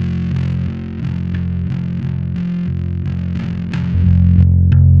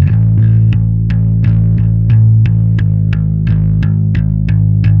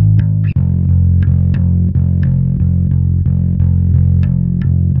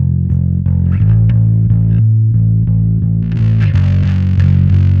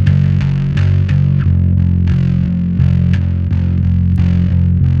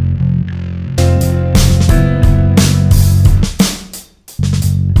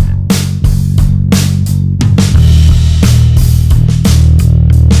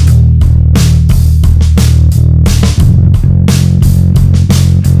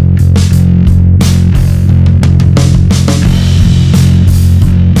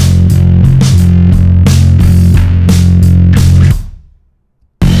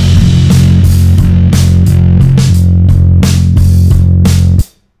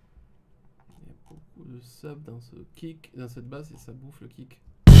 Sub dans ce kick, dans cette basse, et ça bouffe le kick.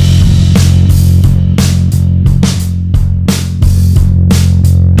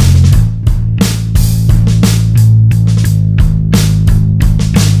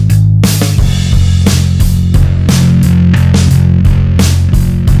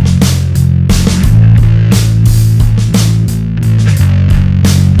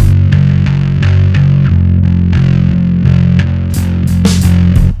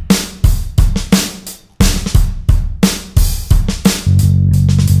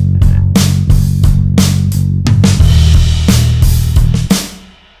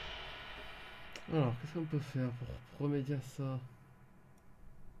 Alors, qu'est-ce qu'on peut faire pour remédier à ça?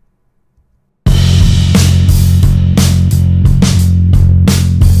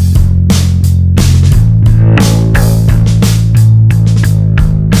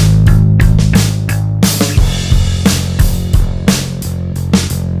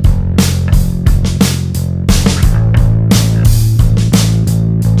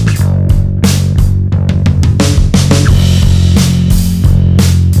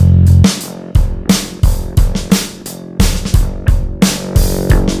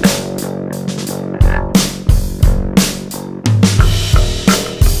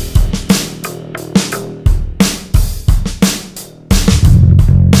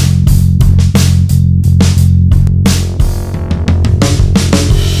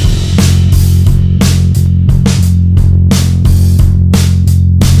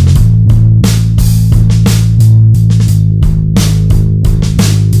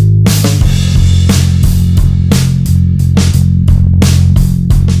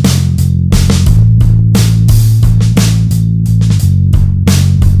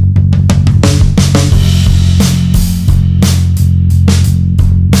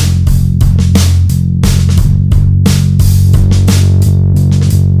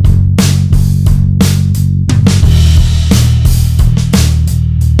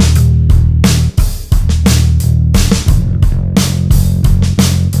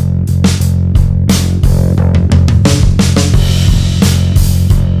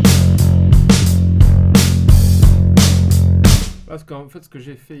 fait, ce que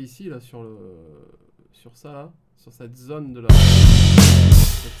j'ai fait ici, là, sur ça, là, sur cette zone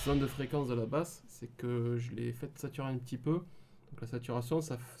cette zone de fréquence de la basse, c'est que je l'ai fait saturer un petit peu. Donc la saturation,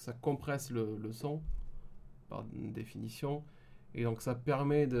 ça compresse le son par définition, et donc ça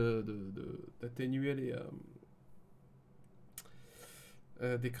permet d'atténuer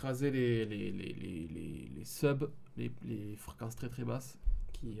d'écraser les subs, les fréquences très très basses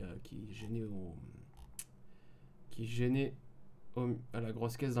qui gênaient à la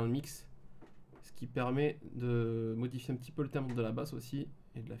grosse caisse dans le mix, ce qui permet de modifier un petit peu le timbre de la basse aussi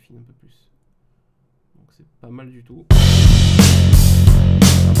et de l'affiner un peu plus. Donc c'est pas mal du tout.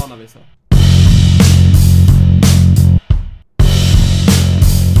 Avant on avait ça.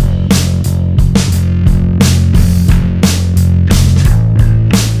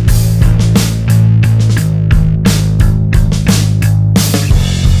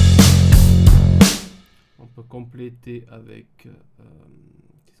 On peut compléter avec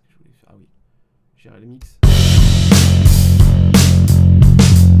qu'est-ce que je voulais faire? Ah oui, gérer le mix.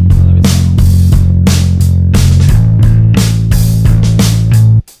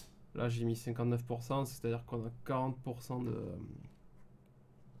 Là j'ai mis 59%, c'est-à-dire qu'on a 40% de...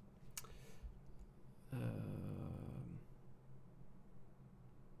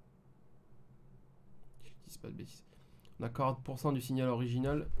 je dis pas de bêtises. On a 40% du signal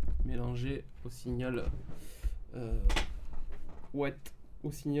original mélangé au signal wet,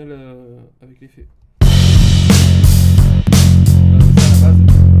 au signal avec l'effet.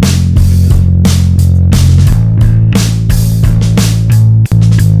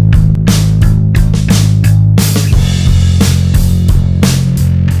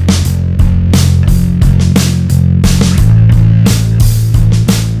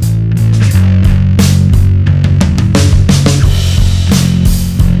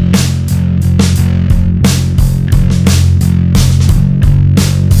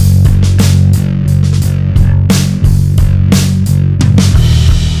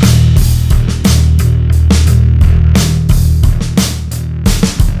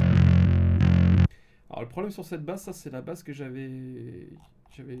 Le problème sur cette basse, ça c'est la basse que j'avais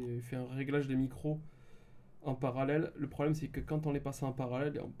fait un réglage de micro en parallèle. Le problème c'est que quand on les passe en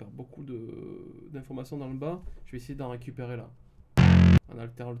parallèle, on perd beaucoup d'informations dans le bas. Je vais essayer d'en récupérer là, en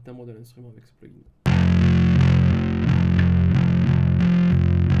altérant le timbre de l'instrument avec ce plugin.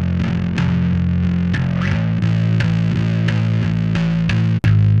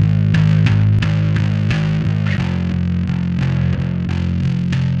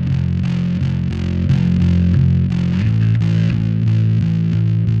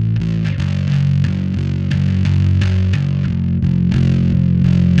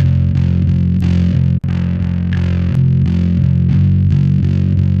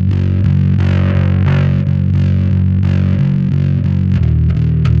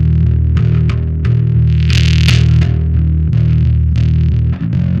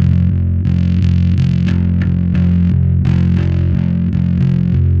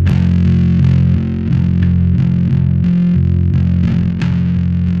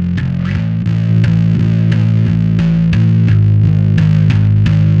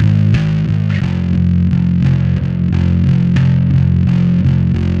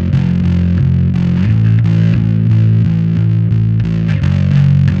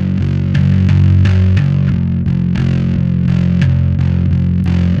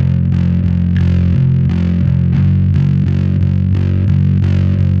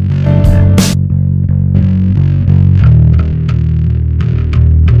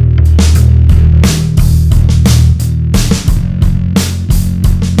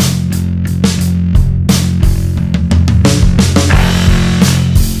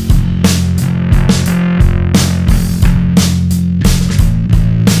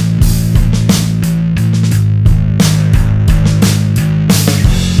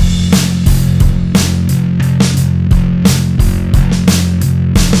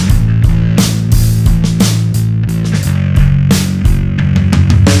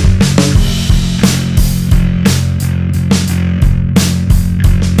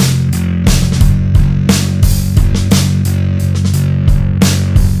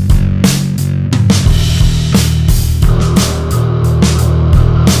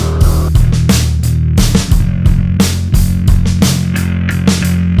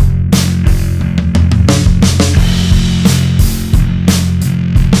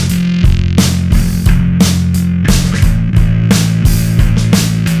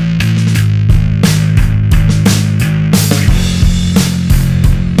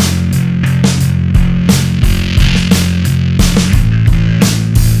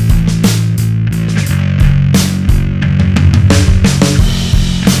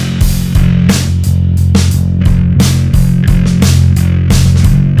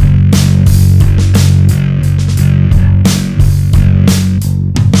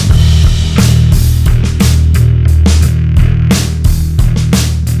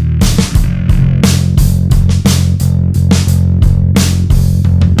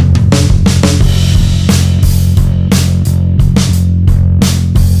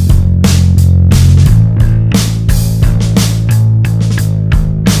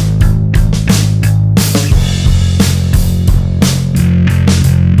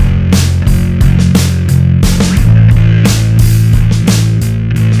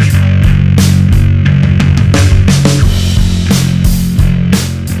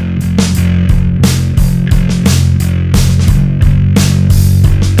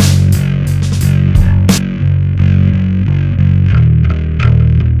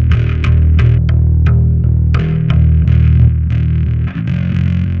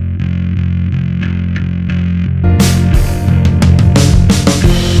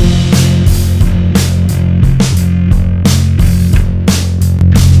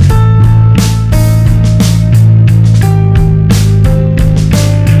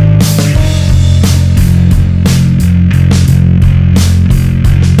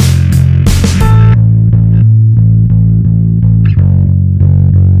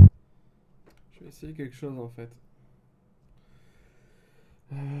 en fait.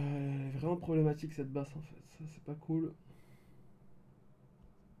 Elle est vraiment problématique cette basse en fait, ça c'est pas cool.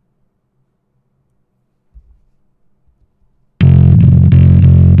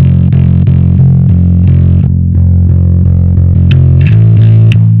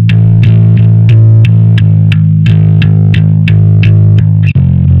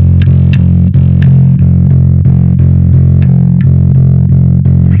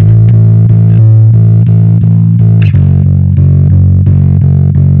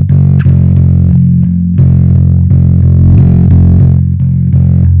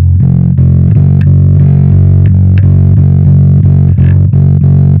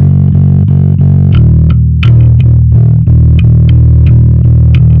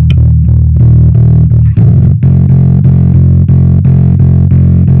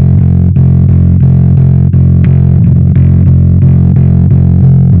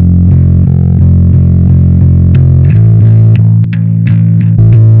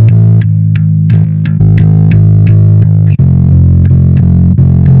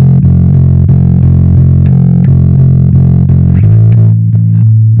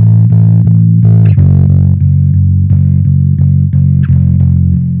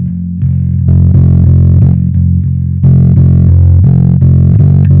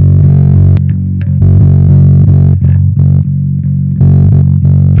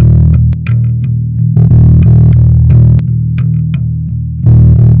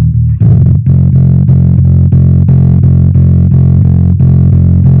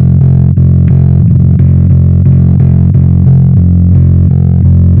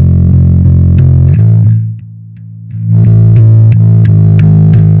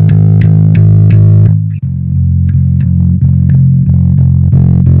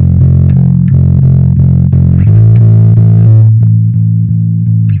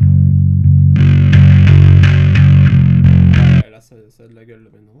 Ça a de la gueule là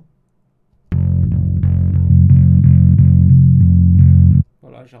maintenant.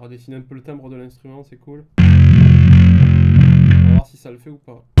 Voilà, j'ai redessiné un peu le timbre de l'instrument, c'est cool. On va voir si ça le fait ou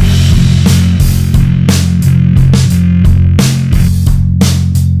pas.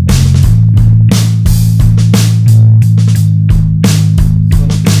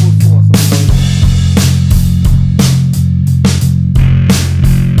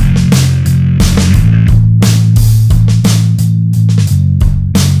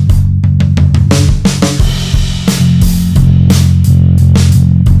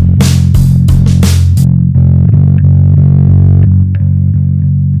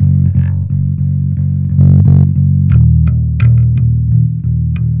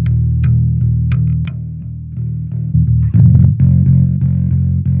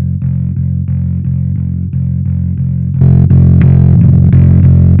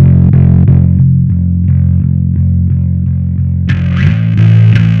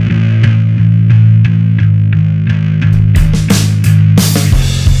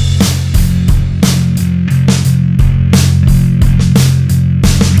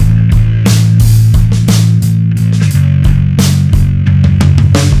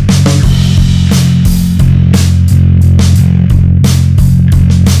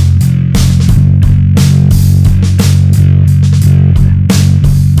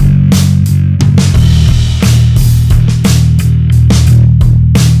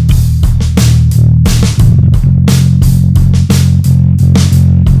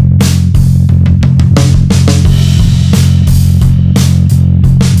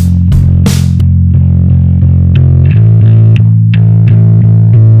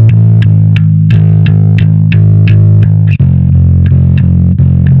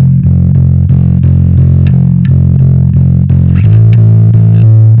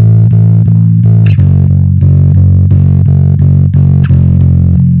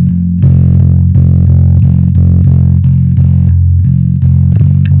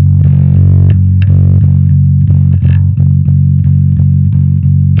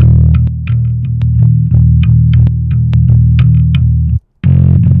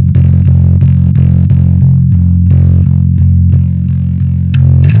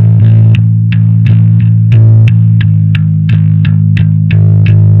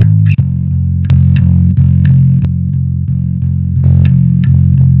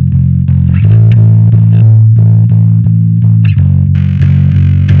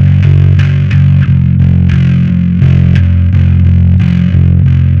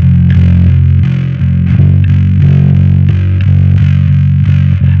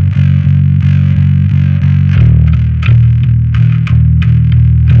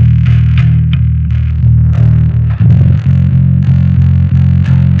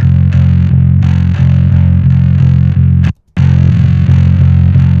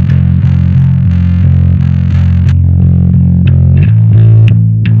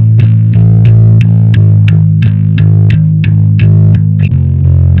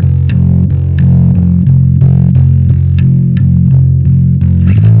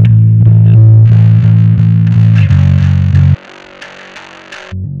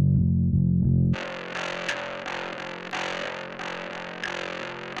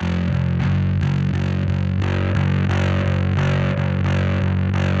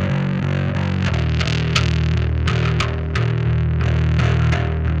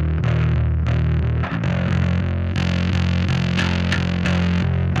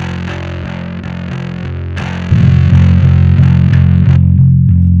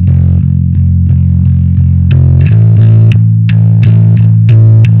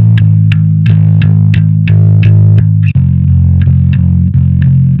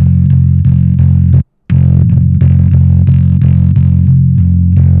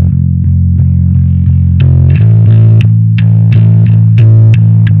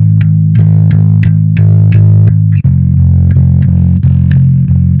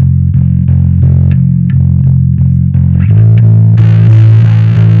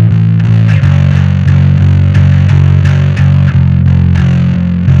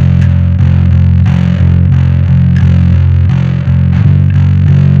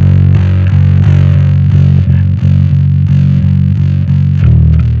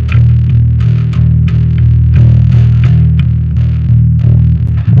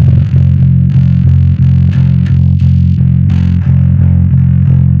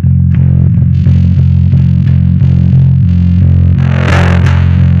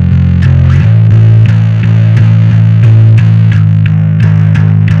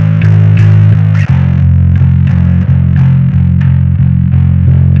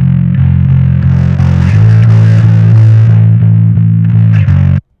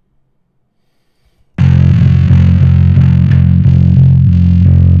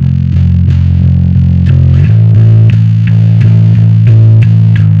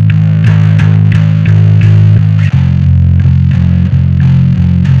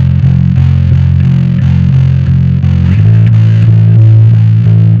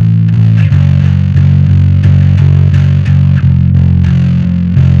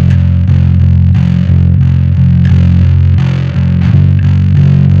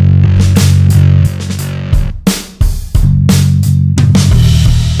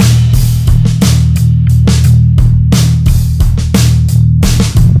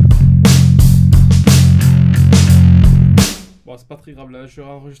 très grave. Là, je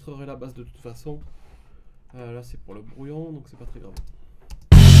enregistrerai la basse de toute façon. Là, c'est pour le brouillon, donc c'est pas très grave.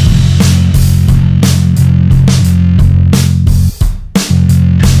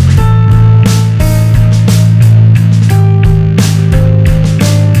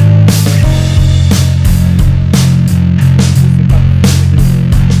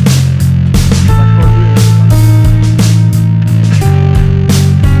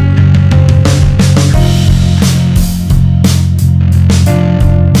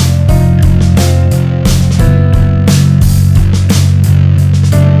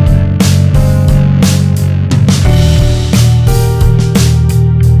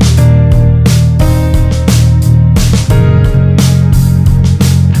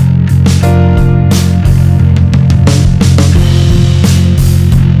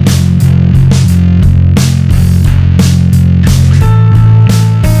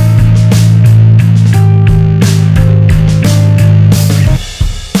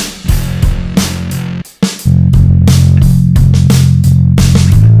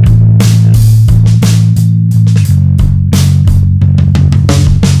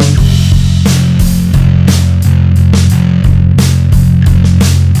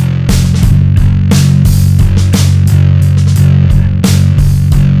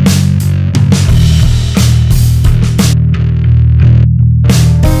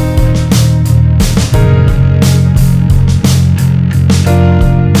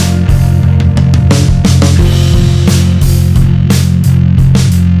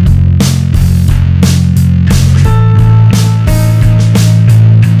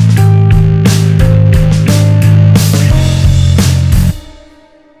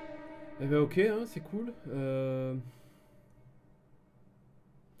 Ok, hein, c'est cool.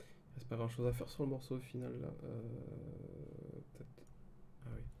 C'est pas grand chose à faire sur le morceau au final là. Peut-être. Ah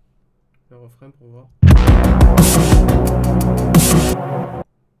oui. Le refrain pour voir.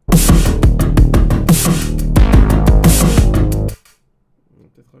 On va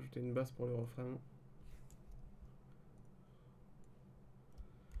peut-être rajouter une basse pour le refrain.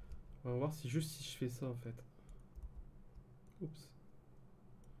 On va voir si juste si je fais ça en fait. Oups.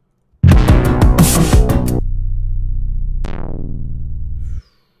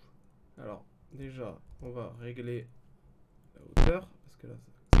 Alors, déjà, on va régler la hauteur, parce que là,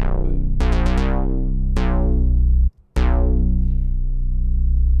 ça va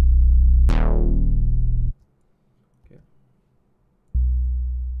ok.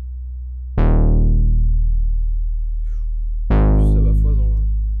 Ça va foison là.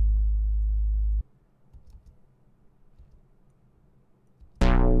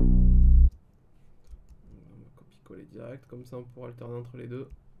 On va copier-coller direct, comme ça on pourra alterner entre les deux.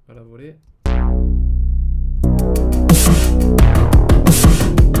 À la volée.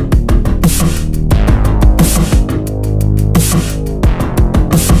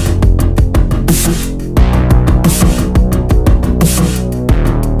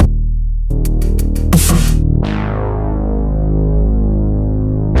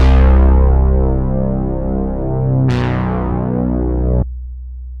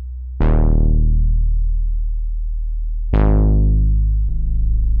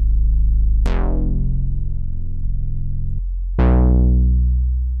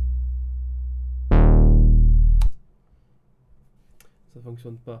 Ça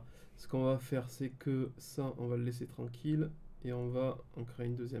fonctionne pas. Ce qu'on va faire, c'est que ça, on va le laisser tranquille et on va en créer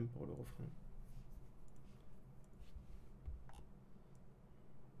une deuxième pour le refrain.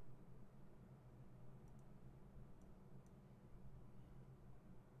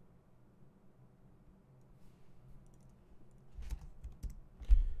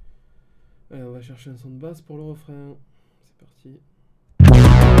 Allez, on va chercher un son de basse pour le refrain. C'est parti.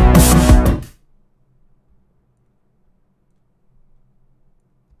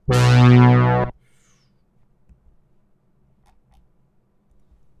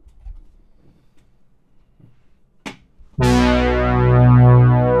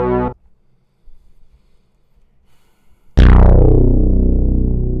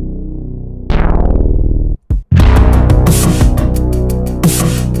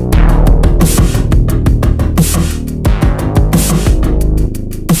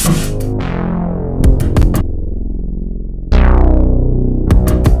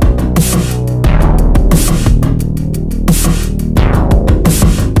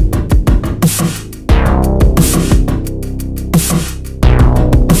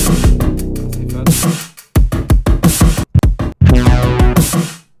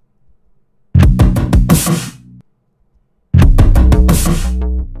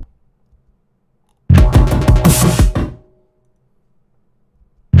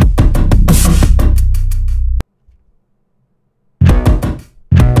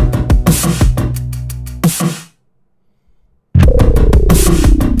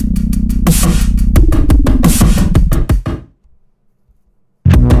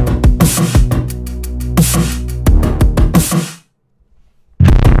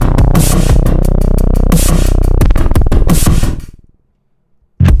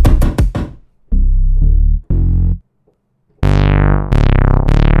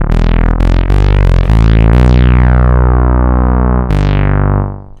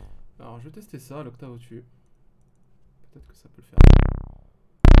 je vais tester ça, l'octave au-dessus. Peut-être que ça peut le faire.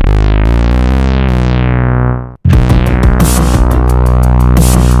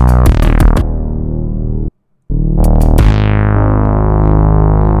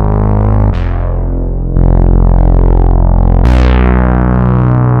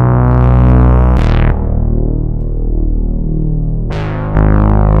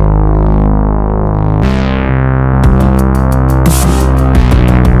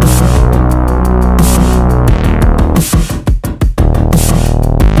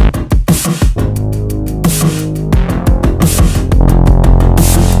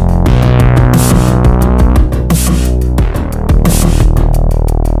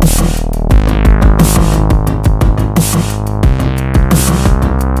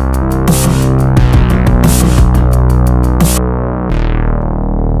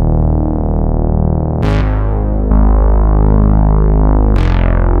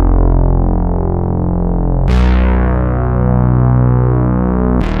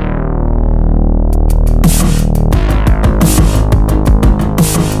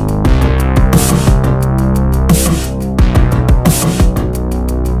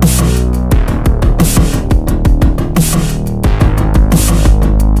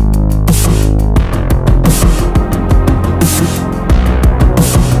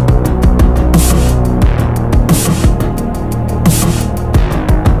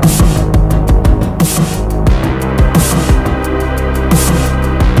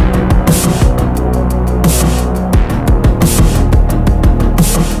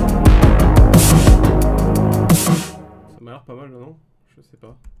 Pas mal, non? Je sais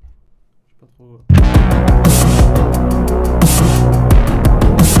pas. Je sais pas trop.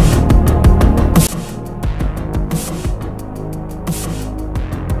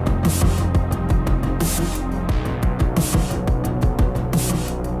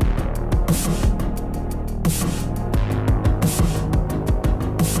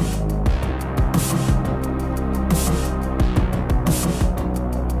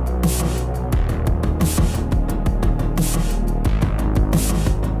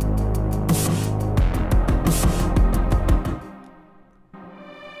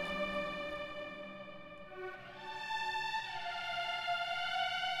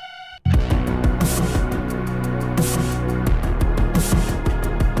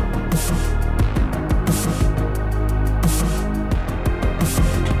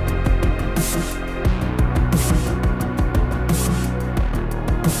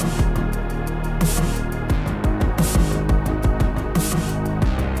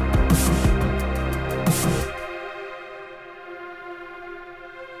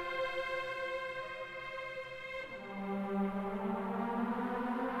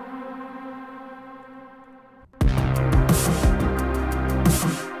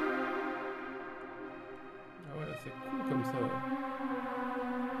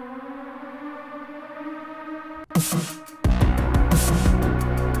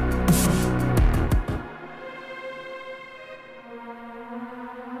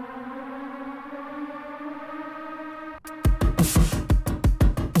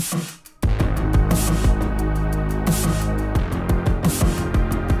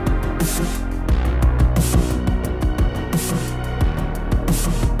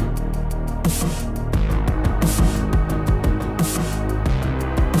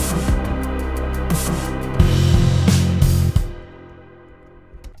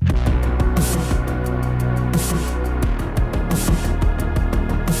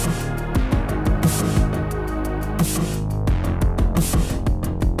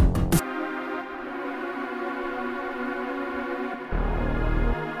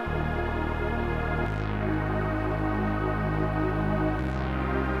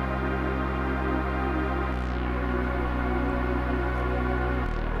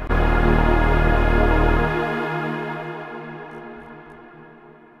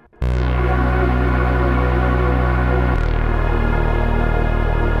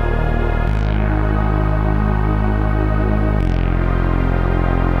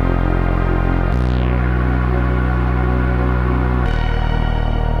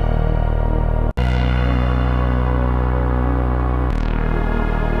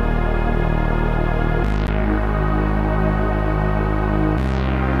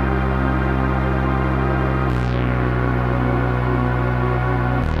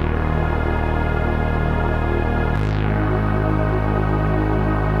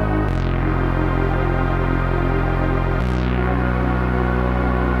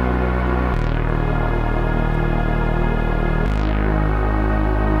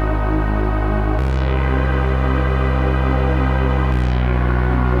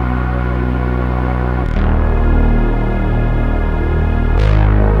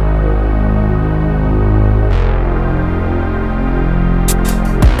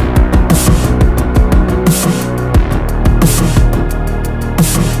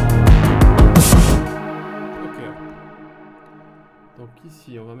 Donc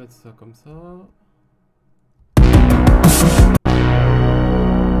ici, on va mettre ça comme ça.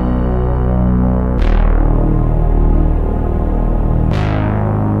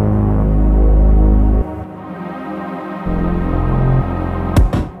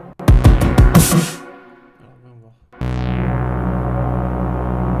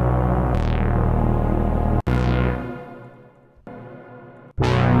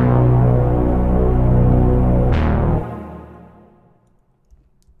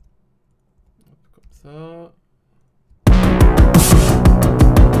 Ça.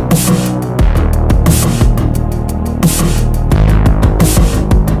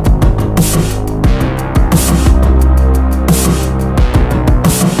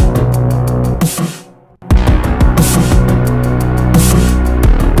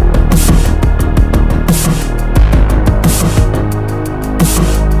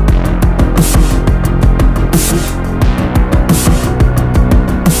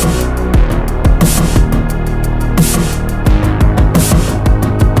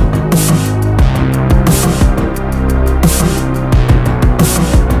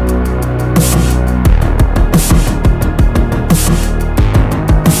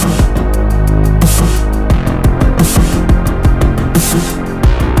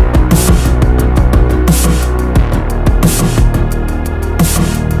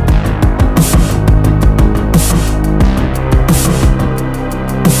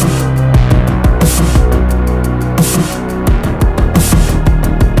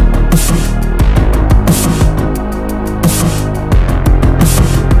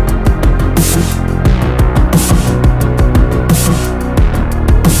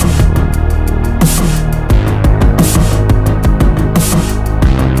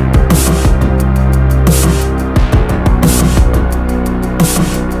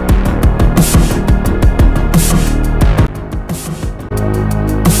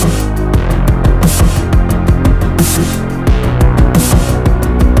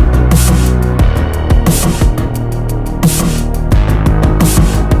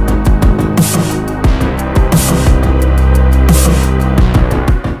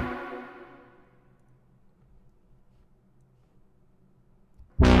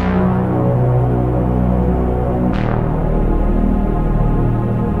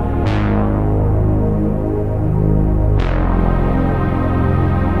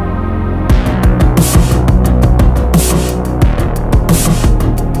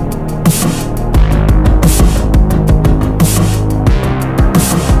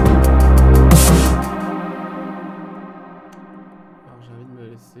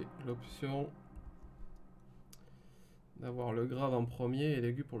 L'option d'avoir le grave en premier et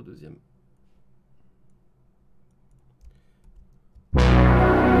l'aigu pour le deuxième.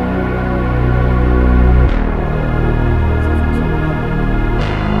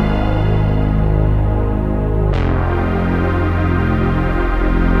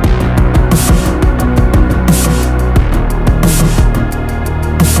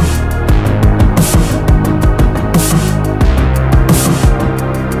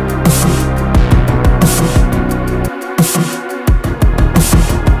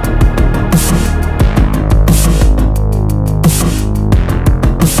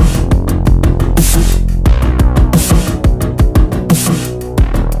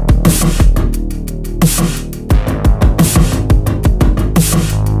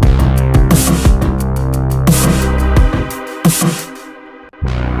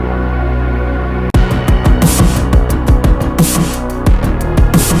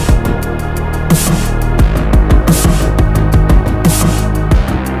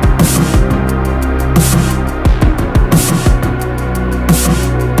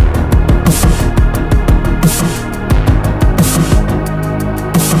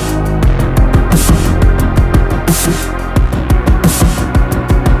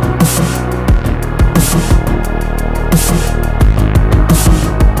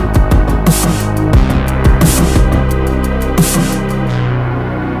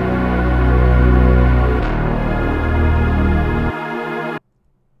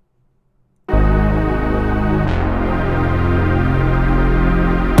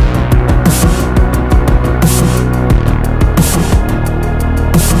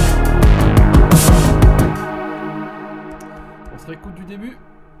 Écoute du début.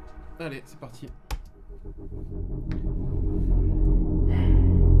 Allez, c'est parti.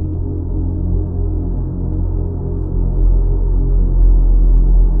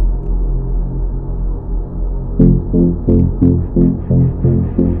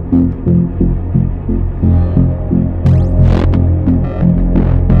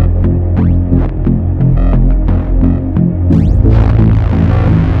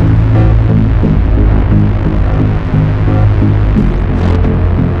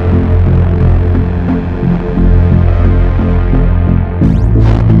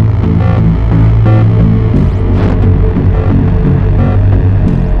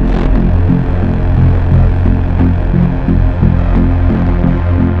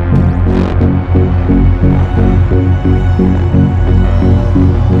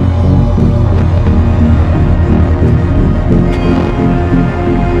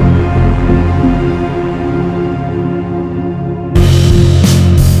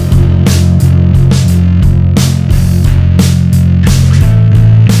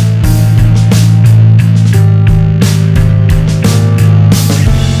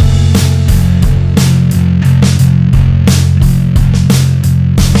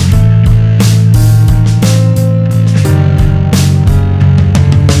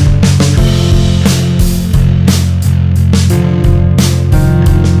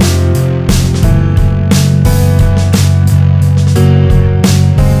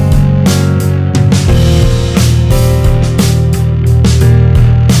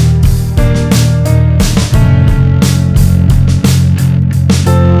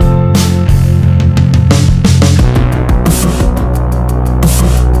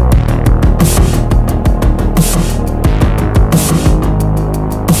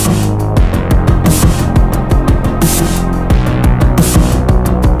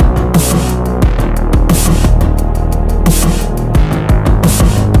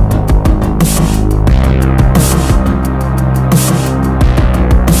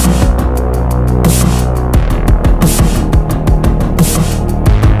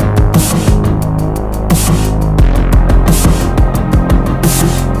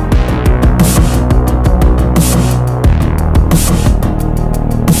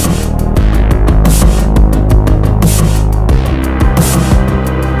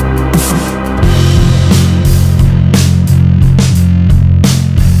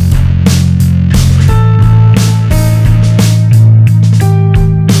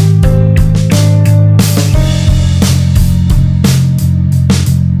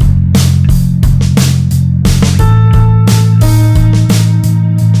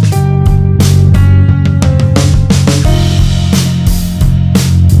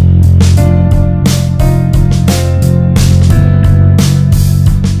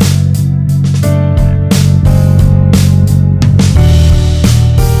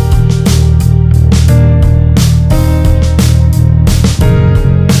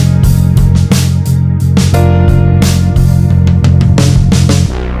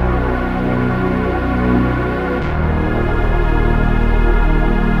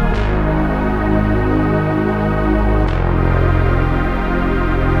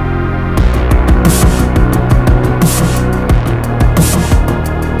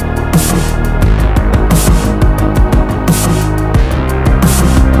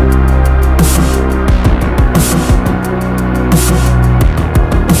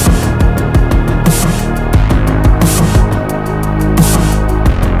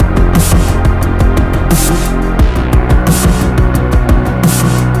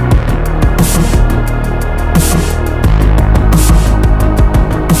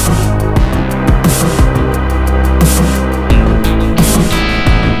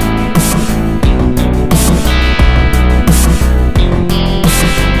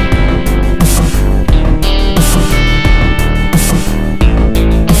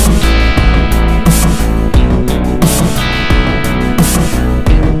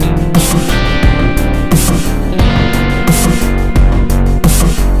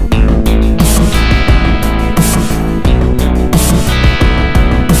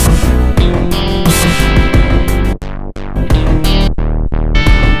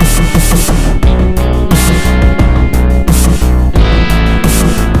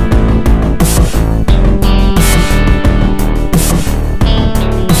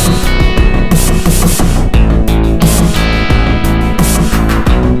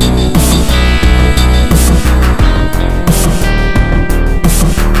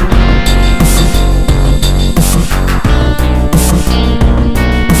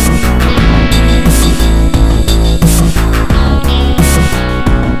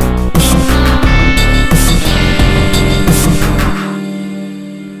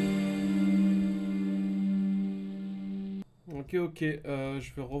 Ok,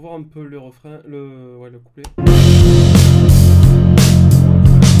 je vais revoir un peu le refrain, le couplet.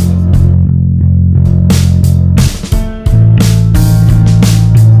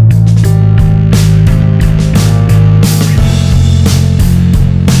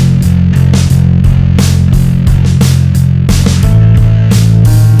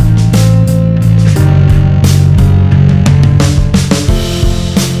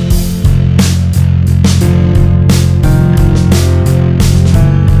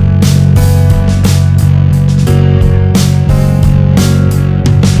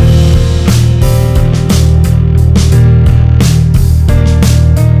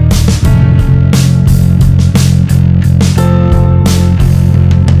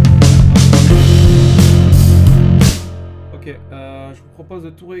 Je vous propose de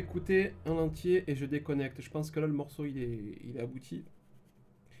tout réécouter en entier et je déconnecte. Je pense que là le morceau il est abouti.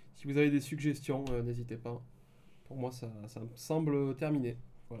 Si vous avez des suggestions, n'hésitez pas. Pour moi ça me semble terminé.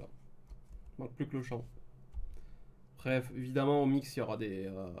 Voilà. Il manque plus que le chant. Bref, évidemment au mix il y aura des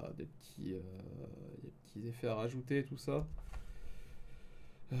petits effets à rajouter, tout ça.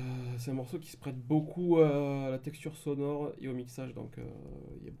 C'est un morceau qui se prête beaucoup à la texture sonore et au mixage, donc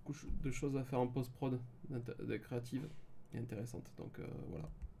il y a beaucoup de choses à faire en post-prod créative et intéressante. Donc voilà,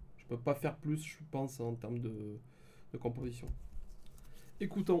 je peux pas faire plus, je pense, en termes de composition.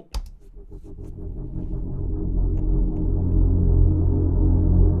 Écoutons.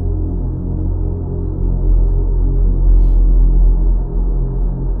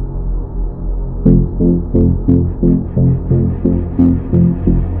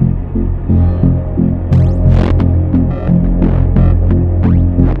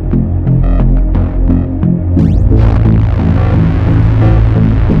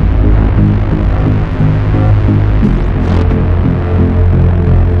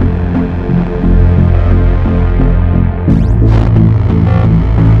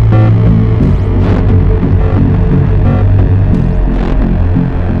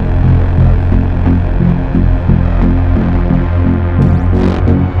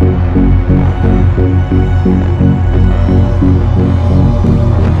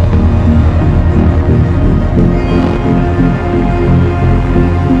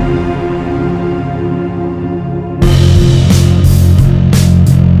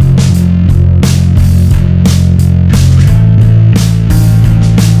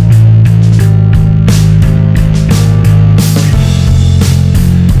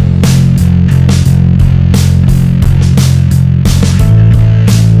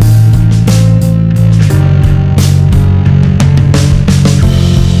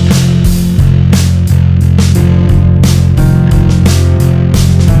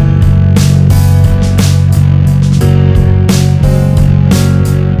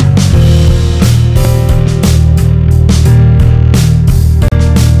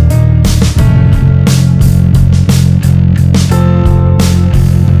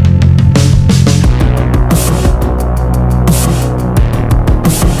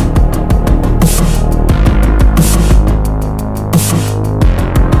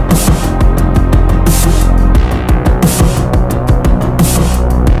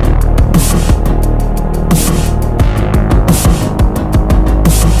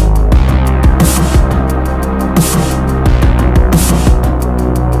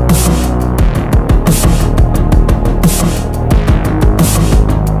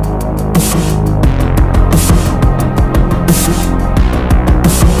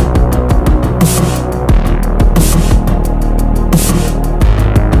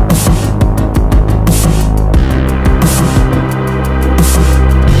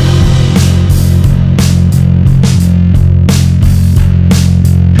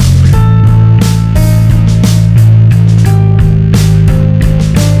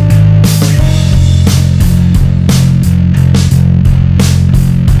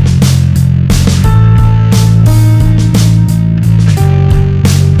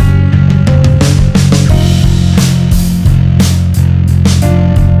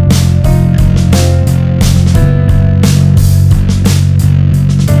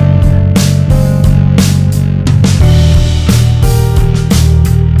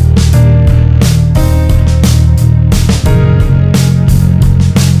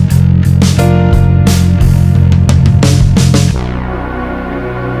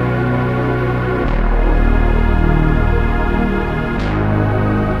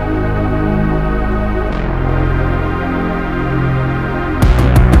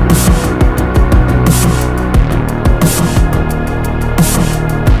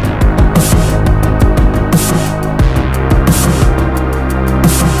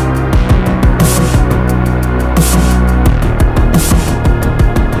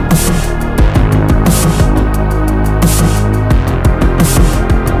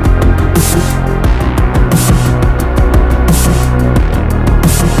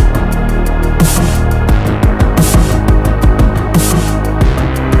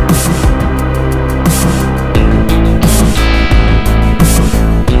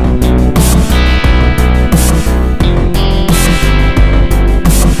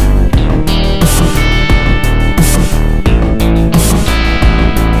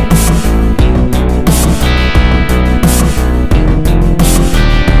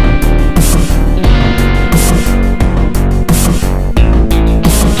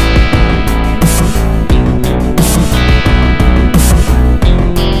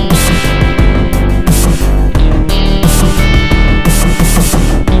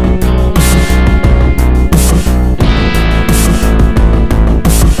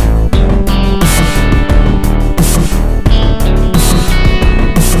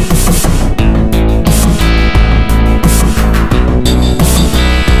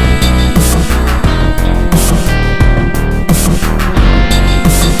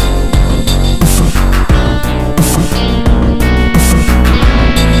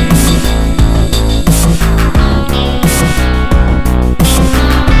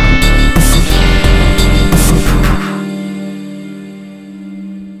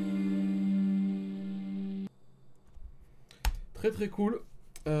 Très très cool.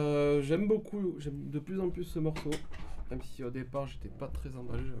 J'aime beaucoup, j'aime de plus en plus ce morceau. Même si au départ j'étais pas très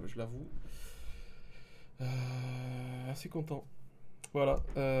emballé, je l'avoue. Assez content. Voilà.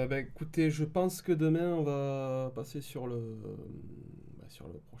 Bah, écoutez, je pense que demain on va passer sur sur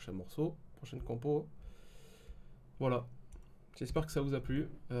le prochain morceau, prochaine compo. Voilà. J'espère que ça vous a plu.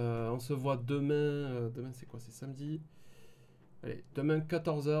 On se voit demain. Demain c'est quoi? C'est samedi. Allez, demain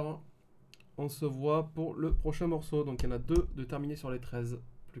 14h. On se voit pour le prochain morceau. Donc il y en a 2 de terminer sur les 13.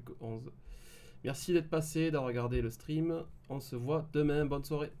 Plus que 11. Merci d'être passé, d'avoir regardé le stream. On se voit demain. Bonne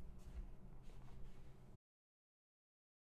soirée.